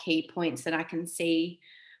 5 key points that I can see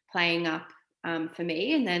playing up for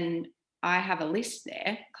me. And then I have a list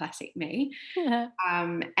there, classic me,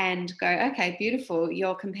 and go, okay, beautiful.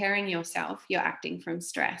 You're comparing yourself, you're acting from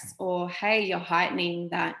stress, or hey, you're heightening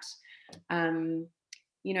that.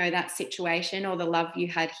 That situation or the love you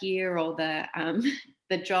had here or the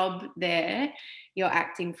the job there, you're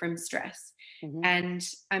acting from stress. Mhm. And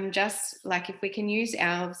I'm just like, if we can use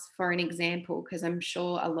ours for an example, because I'm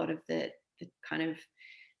sure a lot of the kind of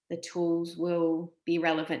the tools will be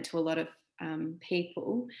relevant to a lot of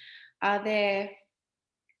people. Are there,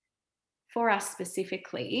 for us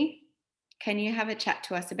specifically, can you have a chat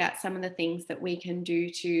to us about some of the things that we can do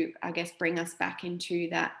to, I guess, bring us back into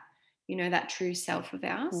that, that true self of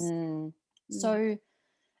ours? Mm. Mm. So,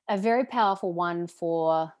 a very powerful one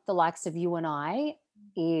for the likes of you and I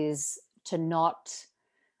is to not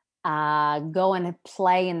go and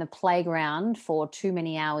play in the playground for too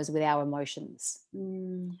many hours with our emotions.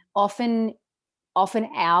 Mm. Often, often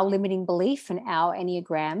our limiting belief and our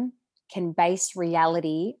enneagram can base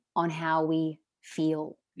reality on how we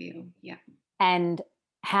feel, Yeah. and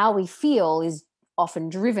how we feel is often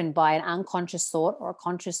driven by an unconscious thought or a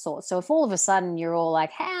conscious thought. So if all of a sudden you're all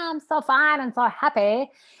like, hey, I'm so fine and so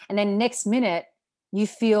happy, and then next minute you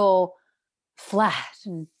feel flat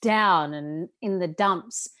and down and in the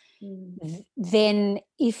dumps, Mm. then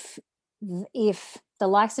if the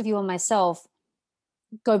likes of you and myself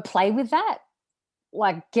go play with that,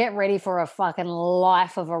 like get ready for a fucking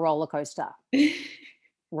life of a roller coaster.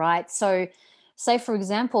 Right? So say for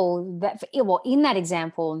example that well, in that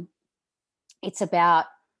example, it's about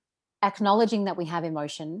acknowledging that we have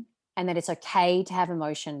emotion and that it's okay to have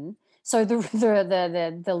emotion. So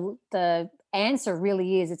the answer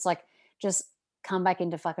really is, it's like, just come back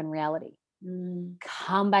into fucking reality. Mm.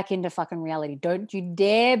 Come back into fucking reality. Don't you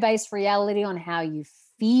dare base reality on how you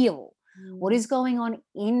feel. What Mm. is going on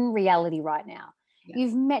in reality right now? Yeah.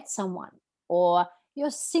 You've met someone, or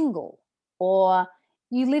you're single, or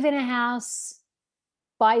you live in a house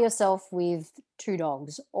by yourself with 2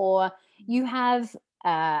 dogs, or you have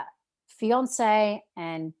a fiance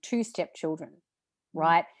and 2 stepchildren, Mm.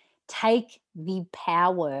 right? Take the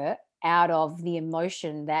power out of the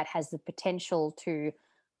emotion that has the potential to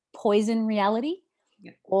poison reality,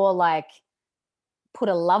 Yeah. or like put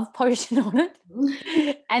a love potion on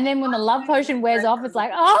it. And then when the love potion wears off, it's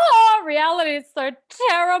like, oh, reality is so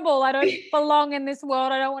terrible. I don't belong in this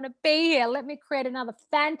world. I don't want to be here. Let me create another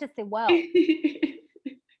fantasy world.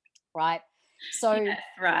 Right. So Yes,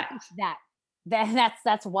 right.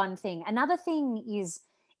 that's one thing. Another thing is,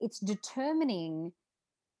 it's determining,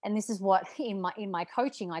 and this is what in my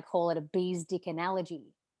coaching I call it a bee's dick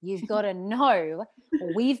analogy. You've got to know,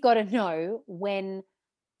 or we've got to know, when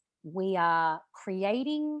we are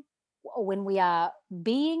creating, or when we are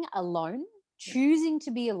being alone, Yeah. choosing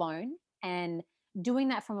to be alone, and doing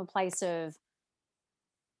that from a place of,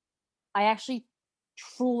 I actually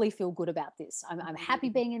truly feel good about this. I'm happy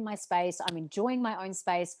being in my space. I'm enjoying my own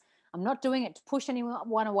space. I'm not doing it to push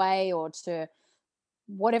anyone away or to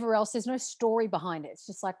whatever else. There's no story behind it. It's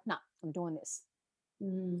just like, nah, I'm doing this.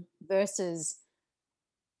 Mm. Versus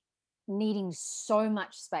needing so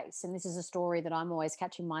much space. And this is a story that I'm always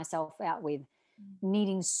catching myself out with,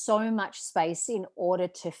 needing so much space in order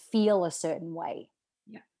to feel a certain way.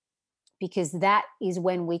 Yeah. Because that is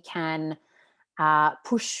when we can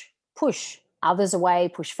push others away,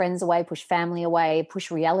 push friends away, push family away,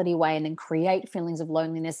 push reality away, and then create feelings of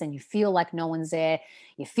loneliness. And you feel like no one's there.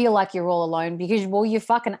 You feel like you're all alone because, well, you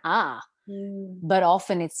fucking are. Mm. But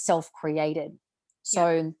often it's self-created.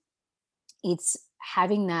 So it's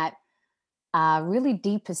having that really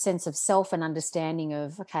deeper sense of self and understanding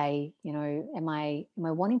of, okay, you know, am I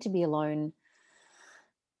wanting to be alone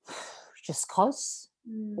just cause,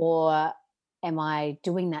 or am I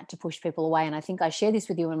doing that to push people away? And I think I shared this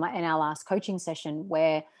with you in our last coaching session,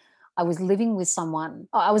 where I was living with someone.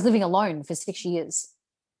 I was living alone for 6 years.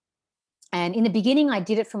 And in the beginning, I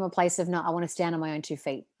did it from a place of, no, I want to stand on my own 2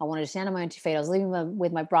 feet. I wanted to stand on my own 2 feet. I was living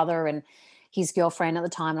with my brother and his girlfriend at the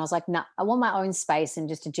time. And I was like, no, I want my own space and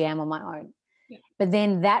just to jam on my own. Yeah. But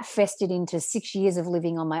then that festered into 6 years of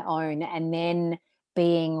living on my own, and then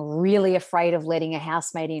being really afraid of letting a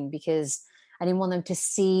housemate in because I didn't want them to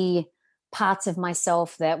see parts of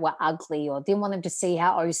myself that were ugly, or didn't want them to see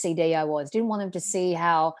how OCD I was, didn't want them to see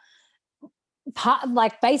how,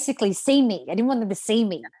 like, basically see me. I didn't want them to see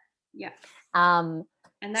me. Yeah. And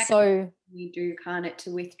that so you do, can't it,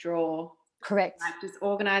 to withdraw. Correct. Like, just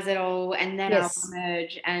organize it all, and then Yes. I'll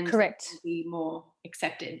emerge and Correct. I'll be more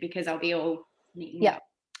accepted because I'll be all neat and Yeah.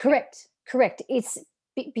 Correct. It's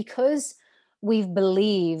because we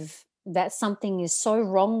believe that something is so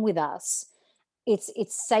wrong with us.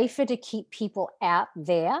 It's safer to keep people out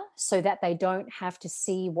there so that they don't have to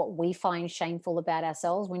see what we find shameful about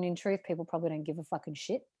ourselves, when in truth people probably don't give a fucking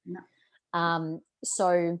shit. No.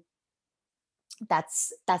 So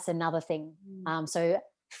that's another thing. So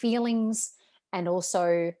feelings, and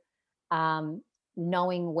also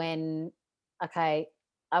knowing when, okay,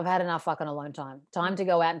 I've had enough fucking alone time. Time to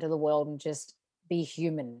go out into the world and just be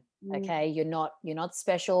human. Okay, you're not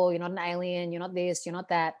special. You're not an alien. You're not this. You're not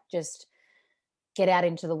that. Just get out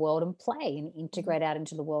into the world and play, and integrate out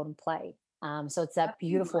into the world and play. So it's that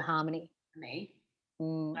beautiful harmony. For me,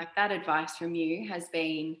 Mm. like, that advice from you has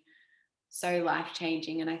been so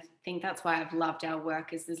life-changing, and I think that's why I've loved our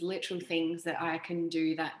work, is there's literal things that I can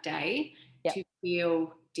do that day to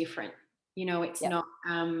feel different. You know, it's not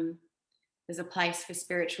there's a place for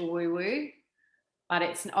spiritual woo-woo, but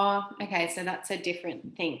it's okay, so that's a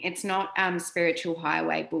different thing. It's not spiritual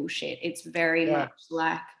highway bullshit. It's very much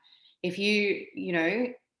like, if you know,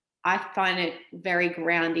 I find it very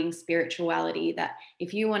grounding spirituality, that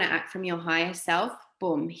if you want to act from your higher self,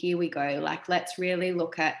 boom, here we go. Like, let's really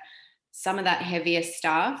look at some of that heavier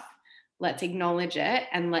stuff. Let's acknowledge it,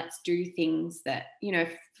 and let's do things that, you know,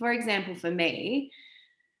 for example, for me,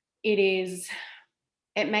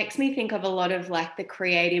 it makes me think of a lot of, like, the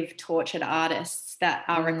creative tortured artists that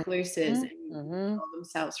are recluses and withdraw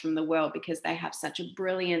themselves from the world because they have such a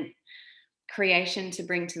brilliant creation to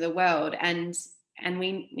bring to the world. And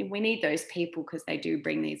we need those people because they do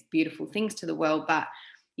bring these beautiful things to the world. But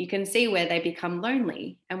you can see where they become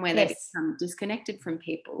lonely and where they become disconnected from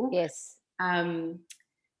people. Yes.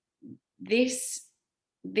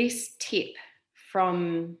 This tip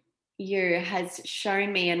from you has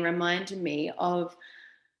shown me and reminded me of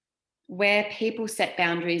where people set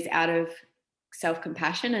boundaries out of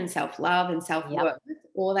self-compassion and self-love and self-worth,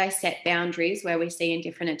 or they set boundaries where we see in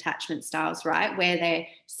different attachment styles, right, where they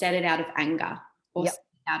set it out of anger or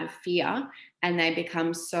out of fear, and they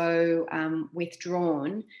become so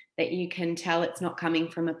withdrawn that you can tell it's not coming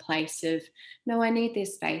from a place of, no, I need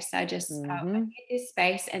this space. I just I need this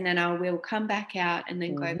space, and then I will come back out and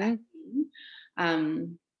then go back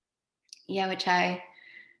in. Which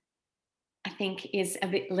I think is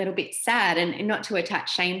a little bit sad, and not to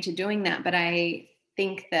attach shame to doing that, but I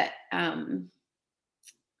think that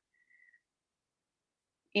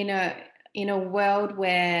in a world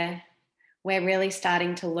where we're really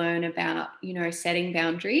starting to learn about, you know, setting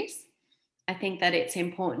boundaries, I think that it's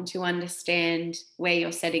important to understand where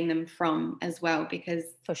you're setting them from as well, because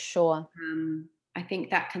for sure, I think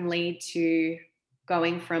that can lead to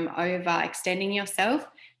going from overextending yourself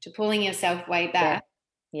to pulling yourself way back.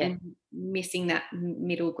 And missing that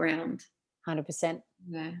middle ground. 100%.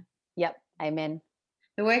 Yeah. Yep. Amen.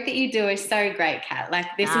 The work that you do is so great, Kat. Like,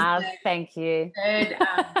 this is thank you. Third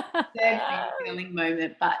feeling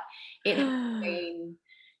moment, but it has been,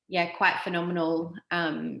 quite phenomenal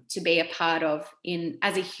to be a part of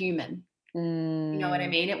as a human. You know what I Mm,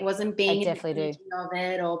 mean? It wasn't I being in the definitely do. energy of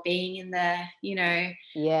it or being in the,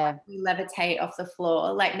 Yeah. you levitate off the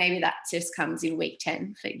floor. Like maybe that just comes in week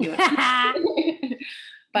 10 for you and I.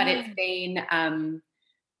 But it's been,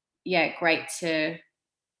 great to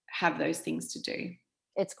have those things to do.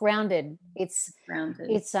 It's grounded. Grounded.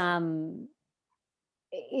 It's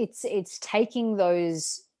it's taking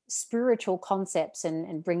those spiritual concepts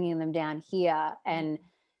and bringing them down here, and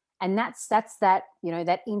that's that,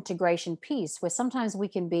 that integration piece where sometimes we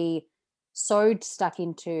can be so stuck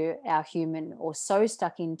into our human or so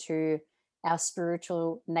stuck into our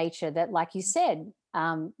spiritual nature that, like you said,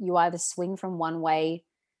 you either swing from one way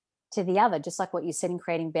to the other, just like what you said in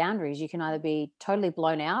creating boundaries. You can either be totally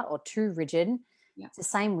blown out or too rigid. Yeah. It's the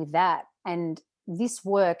same with that. And this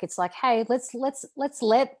work, it's like, hey, let's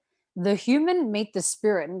let the human meet the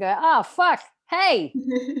spirit and go, oh fuck, hey,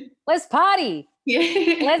 let's party.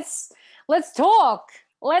 Yeah. Let's talk.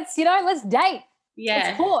 Let's date. Let's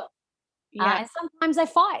Yeah. court. Yeah. And sometimes they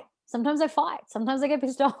fight. Sometimes they get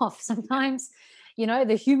pissed off. Sometimes,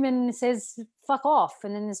 the human says, fuck off.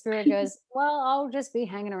 And then the spirit goes, well, I'll just be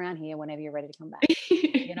hanging around here whenever you're ready to come back.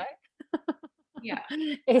 You know? Yeah.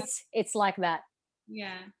 It's like that.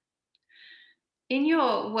 Yeah. In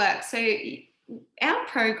your work, so our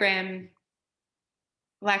program,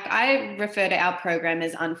 like I refer to our program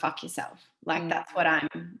as Unfuck Yourself. Like that's what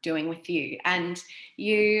I'm doing with you. And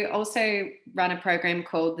you also run a program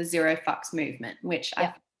called the Zero Fucks Movement, which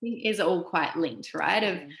I think is all quite linked, right?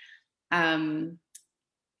 Of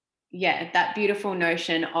that beautiful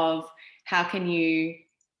notion of how can you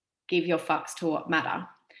give your fucks to what matter.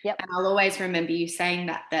 Yep. And I'll always remember you saying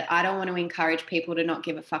that I don't want to encourage people to not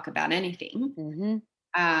give a fuck about anything. Mm-hmm.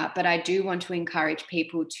 But I do want to encourage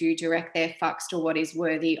people to direct their fucks to what is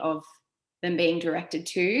worthy of them being directed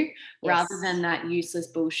to, rather than that useless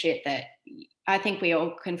bullshit that I think we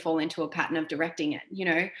all can fall into a pattern of directing it,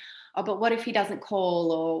 oh, but what if he doesn't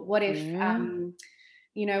call? Or what if,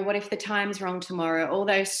 what if the time's wrong tomorrow? All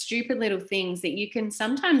those stupid little things that you can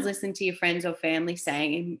sometimes listen to your friends or family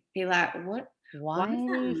saying and be like, what? Why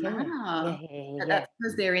does that matter? Yeah. That's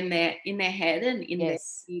because they're in their head and in their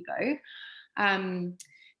ego. Can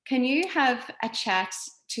you have a chat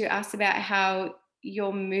to us about how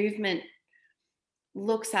your movement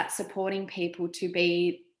looks at supporting people to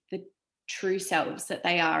be the true selves that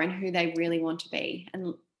they are and who they really want to be?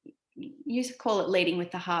 And you call it leading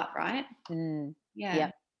with the heart, right?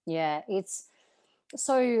 Yeah. It's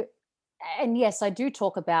so, and yes, I do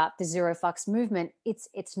talk about the Zero Fucks movement.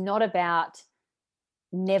 It's not about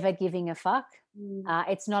never giving a fuck.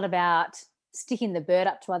 It's not about sticking the bird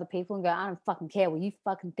up to other people and go, I don't fucking care what you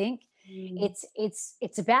fucking think.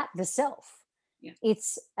 It's about the self.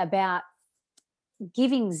 It's about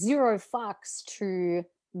giving zero fucks to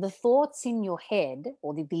the thoughts in your head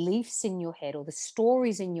or the beliefs in your head or the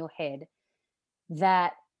stories in your head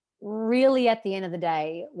that really, at the end of the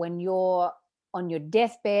day, when you're on your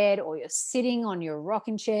deathbed or you're sitting on your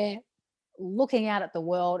rocking chair looking out at the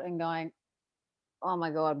world and going, oh my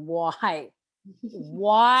God, why?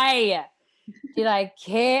 Why did I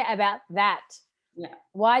care about that? Yeah.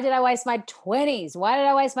 Why did I waste my 20s? Why did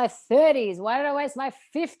I waste my 30s? Why did I waste my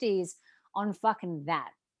 50s on fucking that?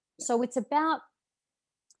 So it's about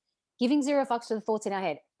giving zero fucks to the thoughts in our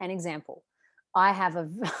head. An example, I have a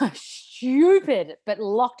stupid but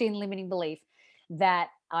locked in limiting belief that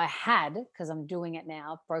I had, because I'm doing it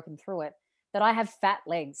now, broken through it, that I have fat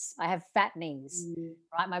legs. I have fat knees.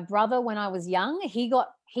 Right. My brother, when I was young, he got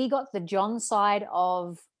the John side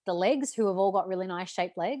of the legs, who have all got really nice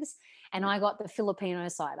shaped legs. And I got the Filipino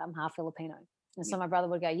side. I'm half Filipino. And so my brother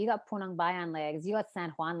would go, you got Punang Bayan legs, you got San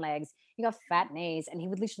Juan legs, you got fat knees. And he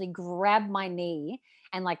would literally grab my knee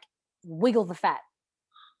and like wiggle the fat.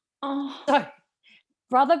 Oh. So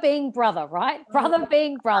brother being brother, right? Brother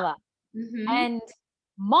being brother. And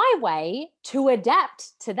my way to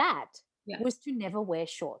adapt to that was to never wear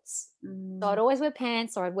shorts. So I'd always wear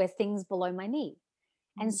pants or I'd wear things below my knee.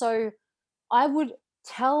 And so I would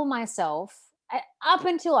tell myself, up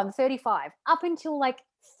until I'm 35, up until like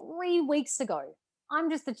 3 weeks ago, I'm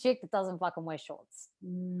just a chick that doesn't fucking wear shorts.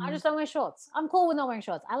 I just don't wear shorts. I'm cool with not wearing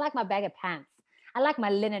shorts. I like my bag of pants. I like my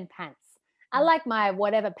linen pants. I like my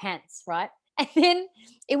whatever pants, right? And then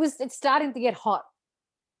it's starting to get hot.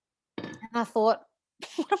 And I thought,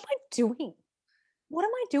 what am I doing? What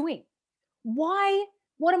am I doing? Why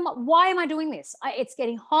am I doing this? It's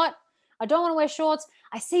getting hot. I don't want to wear shorts.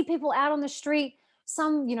 I see people out on the street,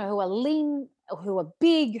 some, who are lean, who are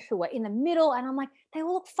big, who are in the middle. And I'm like, they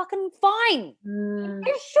all look fucking fine.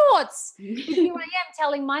 Wear shorts. But here I am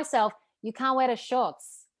telling myself, you can't wear the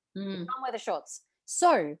shorts. You can't wear the shorts.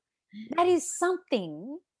 So that is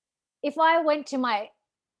something if I went to my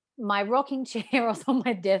rocking chair or was on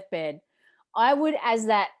my deathbed, I would, as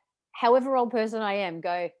that however old person I am,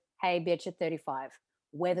 go, "Hey, bitch, at 35,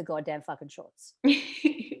 wear the goddamn fucking shorts.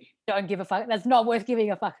 Don't give a fuck. That's not worth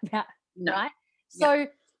giving a fuck about." No. Right? Yeah. So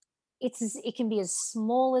it can be as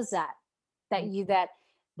small as that that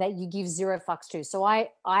Mm. you give zero fucks to. So I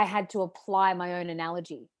had to apply my own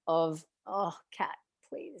analogy of, oh, cat,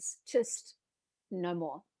 please, just no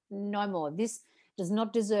more, no more. This does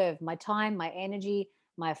not deserve my time, my energy,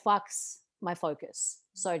 my fucks, my focus.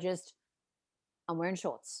 So just, I'm wearing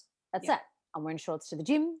shorts. That's Yeah. it. I'm wearing shorts to the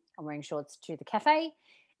gym. I'm wearing shorts to the cafe.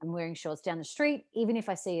 I'm wearing shorts down the street. Even if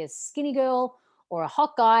I see a skinny girl or a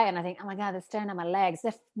hot guy and I think, oh my God, they're staring at my legs.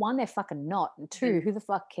 One, they're fucking not. And two, Mm. who the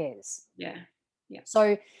fuck cares? Yeah. Yeah.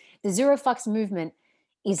 So the zero fucks movement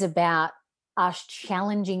is about us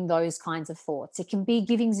challenging those kinds of thoughts. It can be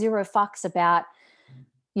giving zero fucks about,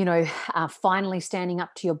 finally standing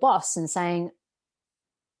up to your boss and saying,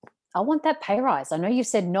 I want that pay rise. I know you've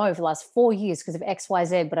said no for the last 4 years because of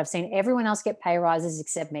XYZ, but I've seen everyone else get pay rises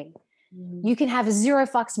except me. Mm. You can have a zero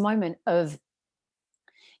fucks moment of,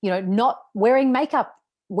 not wearing makeup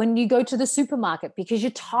when you go to the supermarket because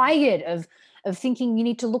you're tired of thinking you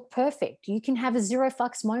need to look perfect. You can have a zero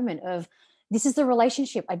fucks moment of, this is the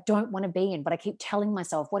relationship I don't want to be in, but I keep telling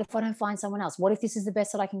myself, what if I don't find someone else? What if this is the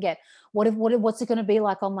best that I can get? What's it going to be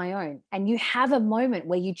like on my own? And you have a moment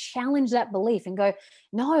where you challenge that belief and go,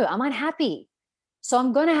 no, I'm unhappy. So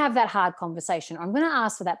I'm going to have that hard conversation. I'm going to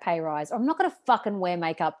ask for that pay rise. Or I'm not going to fucking wear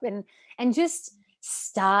makeup and just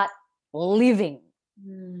start living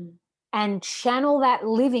Mm. and channel that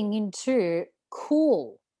living into,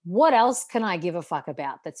 cool, what else can I give a fuck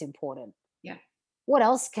about that's important? Yeah. What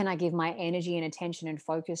else can I give my energy and attention and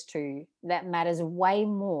focus to that matters way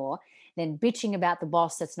more than bitching about the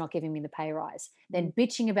boss that's not giving me the pay rise, than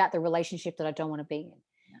bitching about the relationship that I don't want to be in?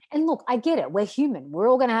 And look, I get it. We're human. We're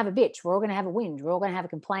all going to have a bitch. We're all going to have a whinge. We're all going to have a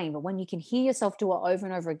complaint. But when you can hear yourself do it over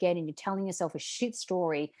and over again and you're telling yourself a shit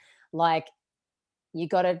story, like, you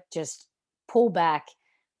got to just pull back,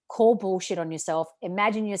 call bullshit on yourself,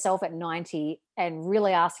 imagine yourself at 90 and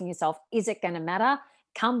really asking yourself, is it going to matter?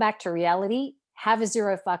 Come back to reality, have a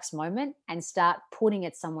zero fucks moment and start putting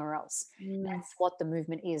it somewhere else. Mm. That's what the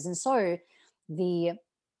movement is. And so the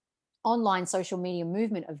online social media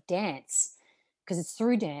movement of dance, because it's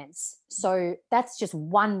through dance. So that's just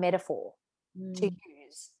one metaphor to Mm.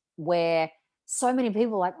 use where so many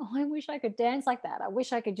people are like, oh, I wish I could dance like that. I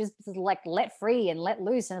wish I could just like let free and let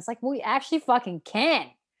loose. And it's like, well, you actually fucking can.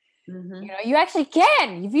 Mm-hmm. You actually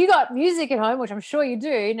can. If you got music at home, which I'm sure you do,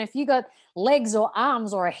 and if you got legs or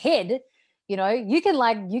arms or a head, you can you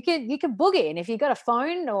can boogie. And if you got a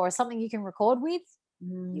phone or something you can record with,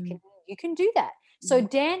 you Mm. can do that. So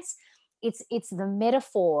dance, it's the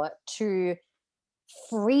metaphor to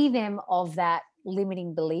free them of that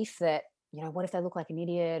limiting belief that, what if they look like an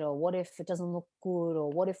idiot, or what if it doesn't look good, or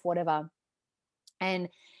what if whatever. And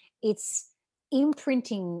it's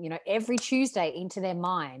imprinting, every Tuesday into their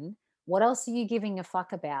mind, what else are you giving a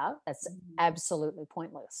fuck about that's Mm. absolutely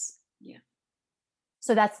pointless? Yeah.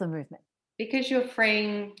 So that's the movement. Because you're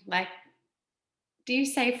freeing, like, do you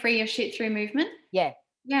say free your shit through movement? Yeah.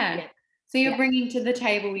 Yeah. Yeah. So you're Yeah. bringing to the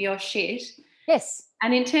table your shit. Yes.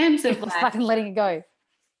 And in terms of like Fucking letting it go.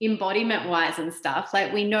 embodiment wise and stuff,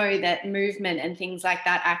 like we know that movement and things like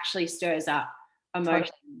that actually stirs up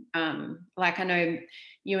emotion. Totally. Like I know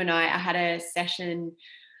you and I had a session,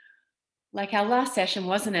 like our last session,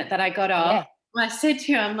 wasn't it, that I got off. Yeah. I said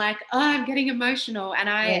to you, I'm like, oh, I'm getting emotional. And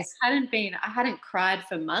I Yes. hadn't cried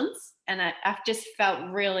for months. And I've just felt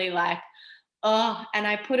really like, oh, and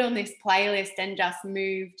I put on this playlist and just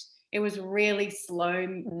moved. It was really slow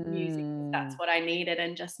music. That's Mm, what I needed,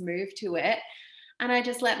 and just moved to it. And I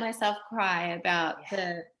just let myself cry about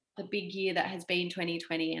yeah. the big year that has been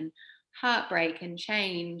 2020, and heartbreak and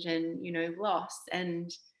change and loss.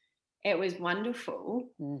 And it was wonderful.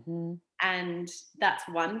 Mm-hmm. And that's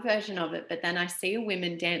one version of it. But then I see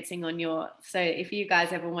women dancing on so if you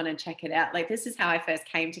guys ever want to check it out, like, this is how I first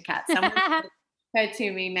came to Cat. Someone said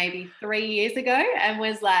to me maybe 3 years ago and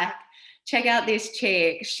was like, check out this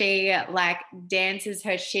chick. She like dances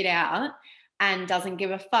her shit out and doesn't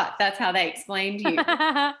give a fuck. That's how they explained you.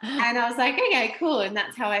 And I was like, okay, cool. And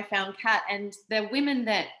that's how I found Cat. And the women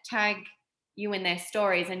that tag you in their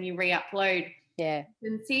stories and you re-upload, Yeah.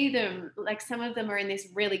 you can see them, like, some of them are in this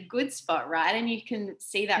really good spot, right? And you can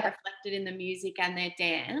see that Yep. reflected in the music and their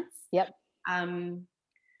dance. Yep. Um,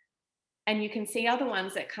 and you can see other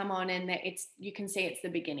ones that come on and you can see it's the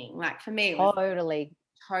beginning. Like for me, it was Totally.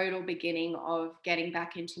 total beginning of getting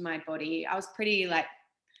back into my body. I was pretty like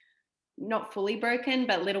not fully broken,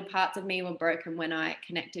 but little parts of me were broken when I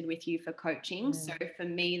connected with you for coaching. So Mm. for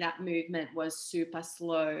me, that movement was super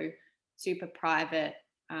slow, super private.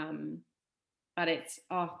 But it's,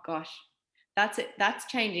 oh gosh, that's it. That's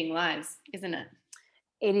changing lives, isn't it?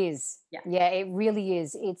 It is. Yeah. Yeah, it really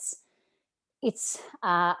is. It's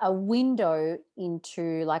a window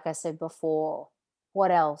into, like I said before,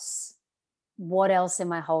 what else? What else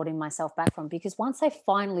am I holding myself back from? Because once they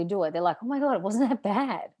finally do it, they're like, oh my God, it wasn't that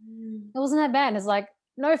bad. Mm. It wasn't that bad. And it's like,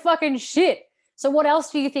 no fucking shit. So what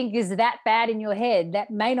else do you think is that bad in your head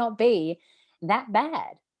that may not be that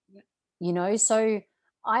bad? Yeah. You know, so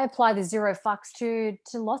I apply the zero fucks to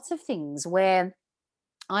lots of things where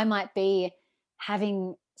I might be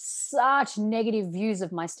having such negative views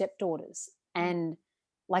of my stepdaughters, Mm. and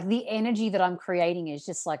like the energy that I'm creating is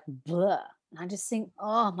just like blur. And I just think,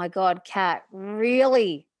 oh my God, Kat,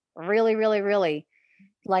 really, really, really, really.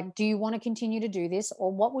 Like, do you want to continue to do this,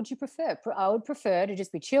 or what would you prefer? I would prefer to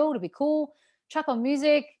just be chill, to be cool, chuck on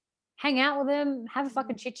music, hang out with them, have a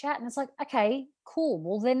fucking chit chat. And it's like, okay, cool.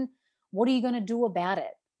 Well, then what are you going to do about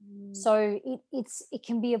it? Mm. So it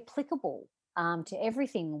can be applicable to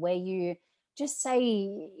everything, where you just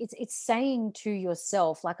say, it's saying to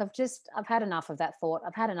yourself, like, I've had enough of that thought.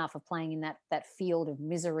 I've had enough of playing in that field of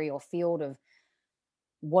misery or field of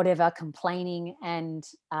whatever, complaining, and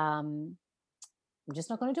I'm just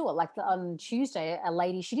not going to do it. Like on Tuesday, a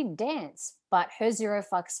lady, she didn't dance, but her zero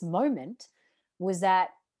fucks moment was that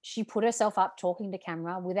she put herself up talking to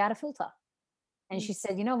camera without a filter. And Mm. she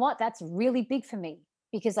said, you know what? That's really big for me,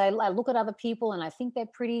 because I look at other people and I think they're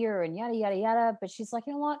prettier and yada, yada, yada. But she's like,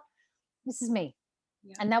 you know what? This is me.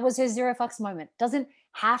 Yeah. And that was her zero fucks moment. Doesn't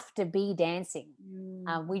have to be dancing.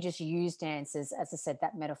 Mm. We just use dance as I said,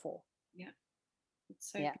 that metaphor. Yeah.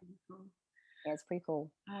 It's so Yeah. beautiful. Yeah, it's pretty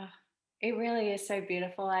cool. Ah, it really is so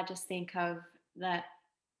beautiful. I just think of that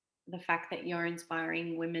the fact that you're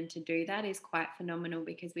inspiring women to do that is quite phenomenal,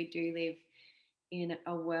 because we do live in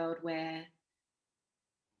a world where,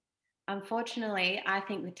 unfortunately, I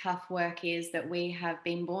think the tough work is that we have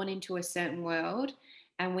been born into a certain world,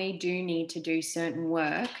 and we do need to do certain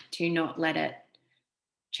work to not let it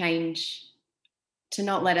change, to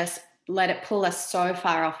not let it pull us so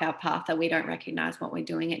far off our path that we don't recognize what we're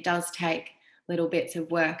doing. It does take little bits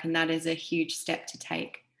of work, and that is a huge step to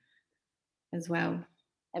take as well.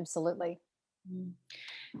 Absolutely. Mm.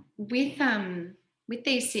 With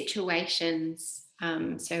these situations,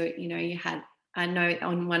 so you know, you had, I know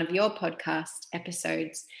on one of your podcast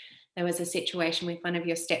episodes, there was a situation with one of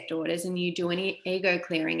your stepdaughters, and you do an ego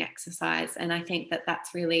clearing exercise, and I think that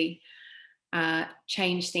that's really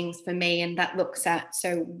changed things for me. And that looks at,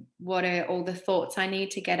 so what are all the thoughts I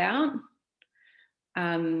need to get out?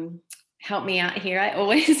 Um, Help me out here. I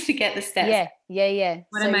always forget the steps. Yeah, yeah, yeah.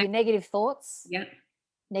 What So am I? your negative thoughts, Yeah,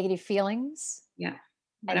 negative feelings, yeah.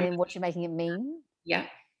 What and am then I? what you're making it mean, Yeah,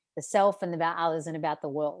 the self and about others and about the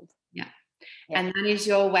world. yeah. Yeah. And that is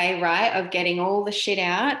your way, right, of getting all the shit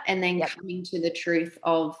out and then Yep. coming to the truth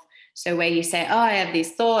of, so where you say, oh, I have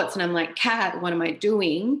these thoughts, and I'm like, Kat, what am I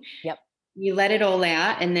doing? Yep. You let it all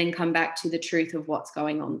out and then come back to the truth of what's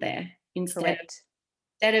going on there, Correct.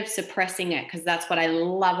 instead of suppressing it, because that's what I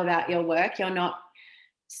love about your work. You're not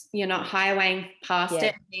highwaying past Yeah.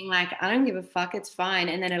 it, being like, I don't give a fuck, it's fine,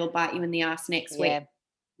 and then it'll bite you in the ass next week. Yeah.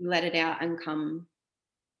 You let it out and come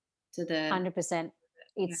to the, 100%.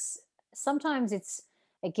 yeah. It's sometimes it's,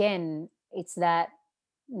 again, it's that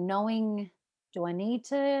knowing, do I need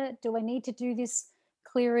to do this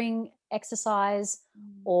clearing exercise,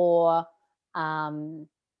 Mm. or um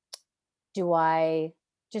do I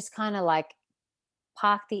just kind of like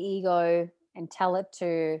park the ego and tell it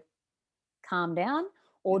to calm down,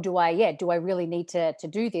 or do I really need to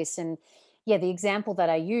do this? And yeah, the example that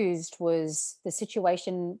I used was the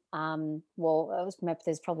situation, well, it was,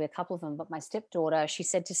 there's probably a couple of them, but my stepdaughter, she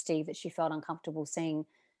said to Steve that she felt uncomfortable seeing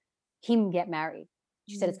him get married.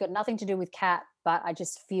 She said, it's Mm. got nothing to do with Kat, but I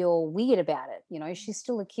just feel weird about it. You know, she's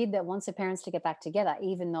still a kid that wants her parents to get back together,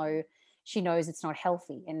 even though she knows it's not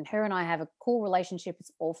healthy, and her and I have a cool relationship,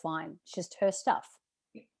 it's all fine, it's just her stuff.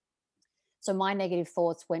 So my negative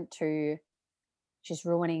thoughts went to, she's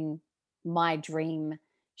ruining my dream.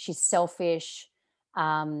 She's selfish.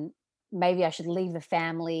 Um, Maybe I should leave the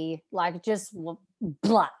family. Like, just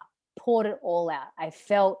blah, poured it all out. I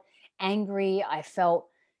felt angry. I felt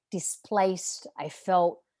displaced. I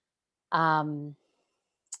felt um,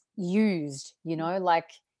 used, like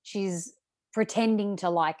she's pretending to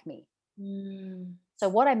like me. Mm. So,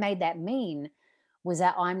 what I made that mean was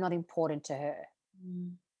that I'm not important to her.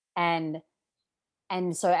 Mm.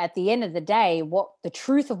 And so at the end of the day, what the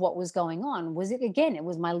truth of what was going on was, it again, it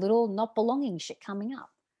was my little not belonging shit coming up.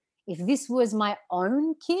 if this was my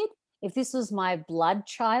own kid, if this was my blood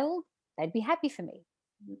child, they'd be happy for me.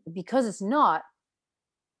 Because it's not,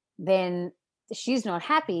 then she's not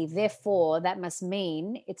happy. Therefore, that must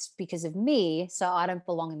mean it's because of me. So I don't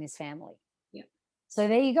belong in this family. Yeah. So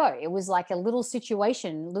there you go. It was like a little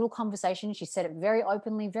situation, little conversation. She said it very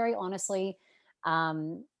openly, very honestly,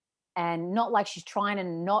 um, and not like she's trying to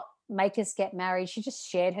not make us get married. She just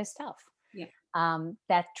shared her stuff. Yeah.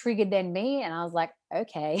 That triggered then me, and I was like,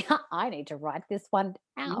 okay, I need to write this one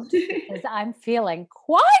out because I'm feeling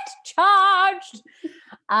quite charged.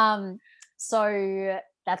 So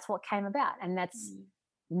that's what came about, and that's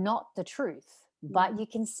not the truth. But you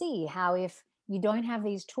can see how if you don't have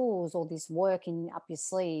these tools or this work in up your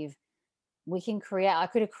sleeve, we can create. I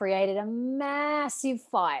could have created a massive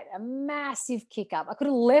fight, a massive kick up. I could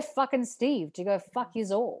have left fucking Steve to go fuck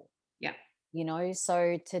his all. Yeah.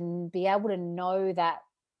 So to be able to know that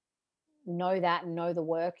and know the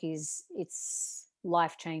work it's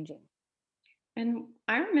life changing. And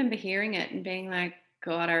I remember hearing it and being like,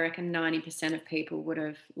 God, I reckon 90% of people would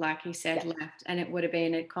have, like you said, left. And it would have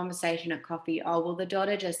been a conversation at coffee. Oh, well, the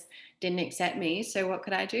daughter just didn't accept me. So what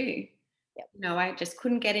could I do? Yep. I just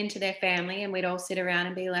couldn't get into their family. And we'd all sit around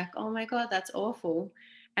and be like, oh my God, that's awful.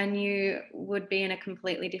 And you would be in a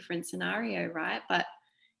completely different scenario, right? But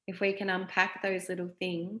if we can unpack those little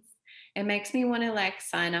things, it makes me want to like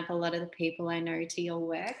sign up a lot of the people I know to your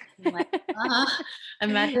work. I'm like,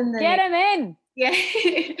 imagine Get them in. Yeah.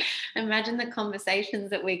 Imagine the conversations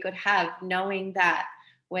that we could have knowing that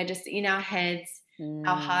we're just in our heads,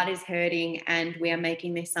 our heart is hurting, and we are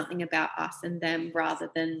making this something about us and them rather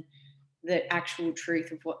than the actual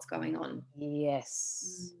truth of what's going on.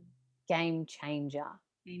 Yes. Game changer.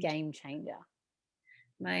 Game changer.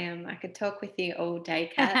 I could talk with you all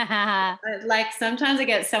day, Kat. Like sometimes I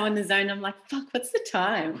get so in the zone, I'm like, fuck, what's the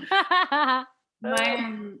time?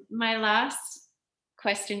 My last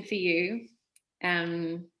question for you,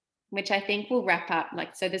 which I think will wrap up.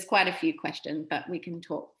 So there's quite a few questions, but we can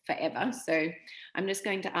talk forever. So I'm just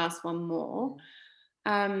going to ask one more.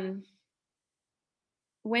 When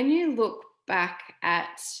you look back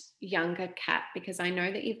at younger Kat, because I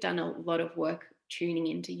know that you've done a lot of work tuning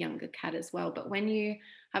into younger Kat as well, but when you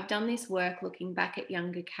have done this work looking back at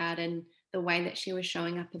younger Kat and the way that she was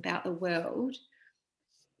showing up about the world,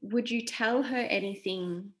 would you tell her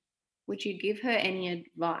anything? Would you give her any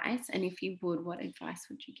advice? And if you would, what advice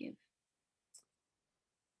would you give?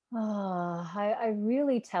 I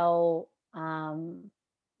really tell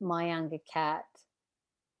my younger Kat,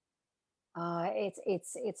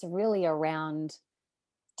 it's really around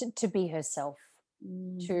to be herself,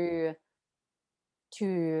 to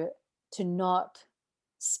not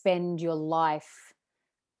spend your life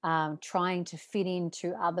trying to fit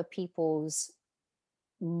into other people's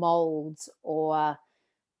molds or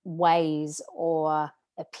ways or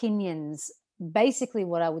opinions. Basically,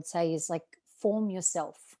 what I would say is like form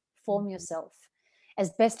yourself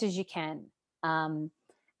as best as you can,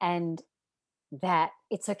 and that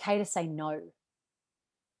it's okay to say no,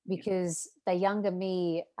 because the younger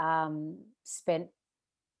me spent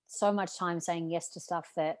so much time saying yes to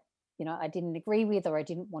stuff that I didn't agree with or I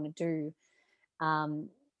didn't want to do. And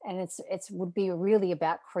it's would be really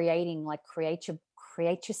about creating, like create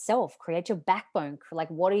yourself, create your backbone, like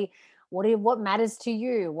what matters to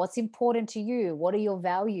you, what's important to you, what are your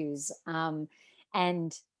values,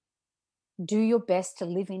 and do your best to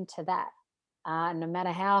live into that, no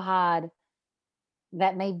matter how hard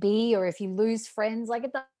that may be, or if you lose friends, like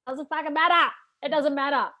it doesn't fucking matter. It doesn't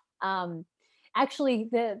matter. Actually,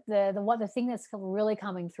 the thing that's really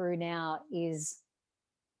coming through now is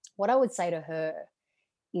what I would say to her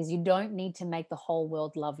is you don't need to make the whole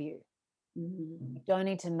world love you. You don't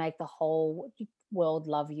need to make the whole world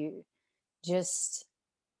love you. Just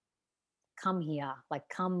come here, like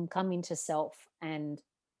come into self and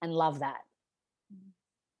love that.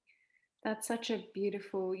 That's such a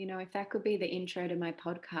beautiful, if that could be the intro to my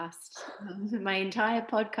podcast, my entire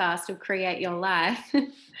podcast of Create Your Life,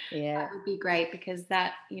 Yeah, that would be great, because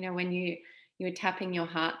that, when you were tapping your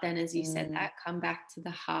heart, then as you said that, come back to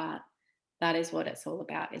the heart. That is what it's all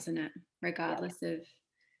about, isn't it? Regardless of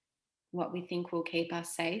what we think will keep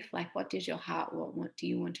us safe, like what does your heart want? What do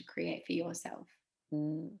you want to create for yourself?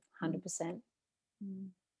 100%.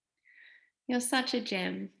 You're such a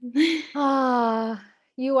gem.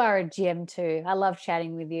 You are a gem too. I love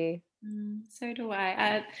chatting with you. So do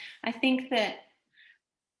I. I think that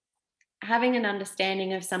having an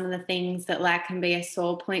understanding of some of the things that can be a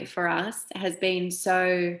sore point for us has been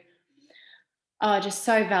so Oh, just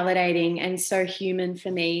so validating and so human for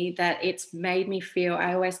me that it's made me feel.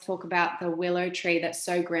 I always talk about the willow tree that's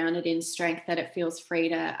so grounded in strength that it feels free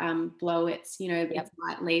to blow its, Yep. its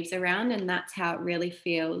light leaves around. And that's how it really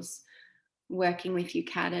feels working with you,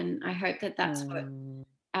 Kat. And I hope that that's what Mm,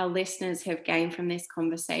 our listeners have gained from this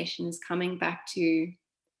conversation, is coming back to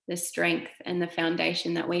the strength and the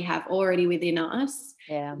foundation that we have already within us,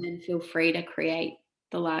 yeah. and then feel free to create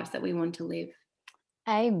the lives that we want to live.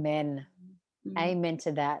 Amen. Mm. Amen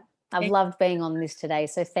to that. I've loved being on this today.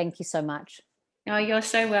 So thank you so much. Oh, you're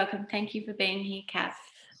so welcome. Thank you for being here, Kat.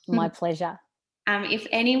 My pleasure. If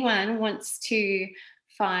anyone wants to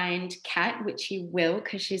find Kat, which you will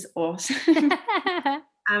because she's awesome,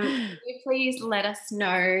 can you please let us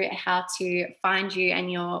know how to find you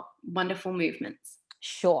and your wonderful movements?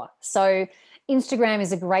 Sure. So Instagram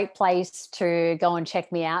is a great place to go and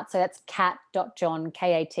check me out. So that's cat.john,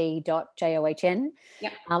 kat.john.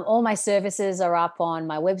 Yep. All my services are up on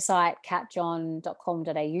my website,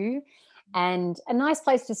 catjohn.com.au. And a nice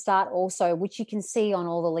place to start also, which you can see on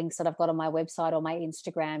all the links that I've got on my website or my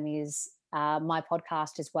Instagram, is my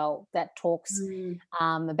podcast as well, that talks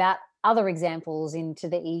Mm. about other examples into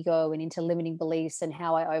the ego and into limiting beliefs and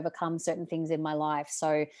how I overcome certain things in my life.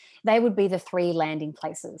 So they would be the three landing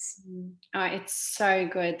places. Oh, it's so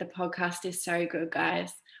good. The podcast is so good,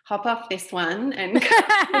 guys. Hop off this one and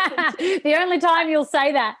The only time you'll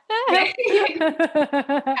say that.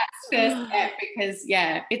 first step, because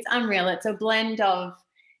it's unreal. It's a blend of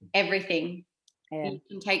everything. Yeah. You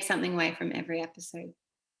can take something away from every episode.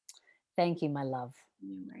 Thank you, my love.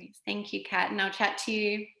 No worries. Thank you, Kat. And I'll chat to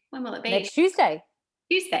you. When will it be? Next Tuesday.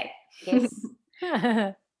 Tuesday.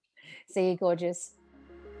 Yes. See you, gorgeous.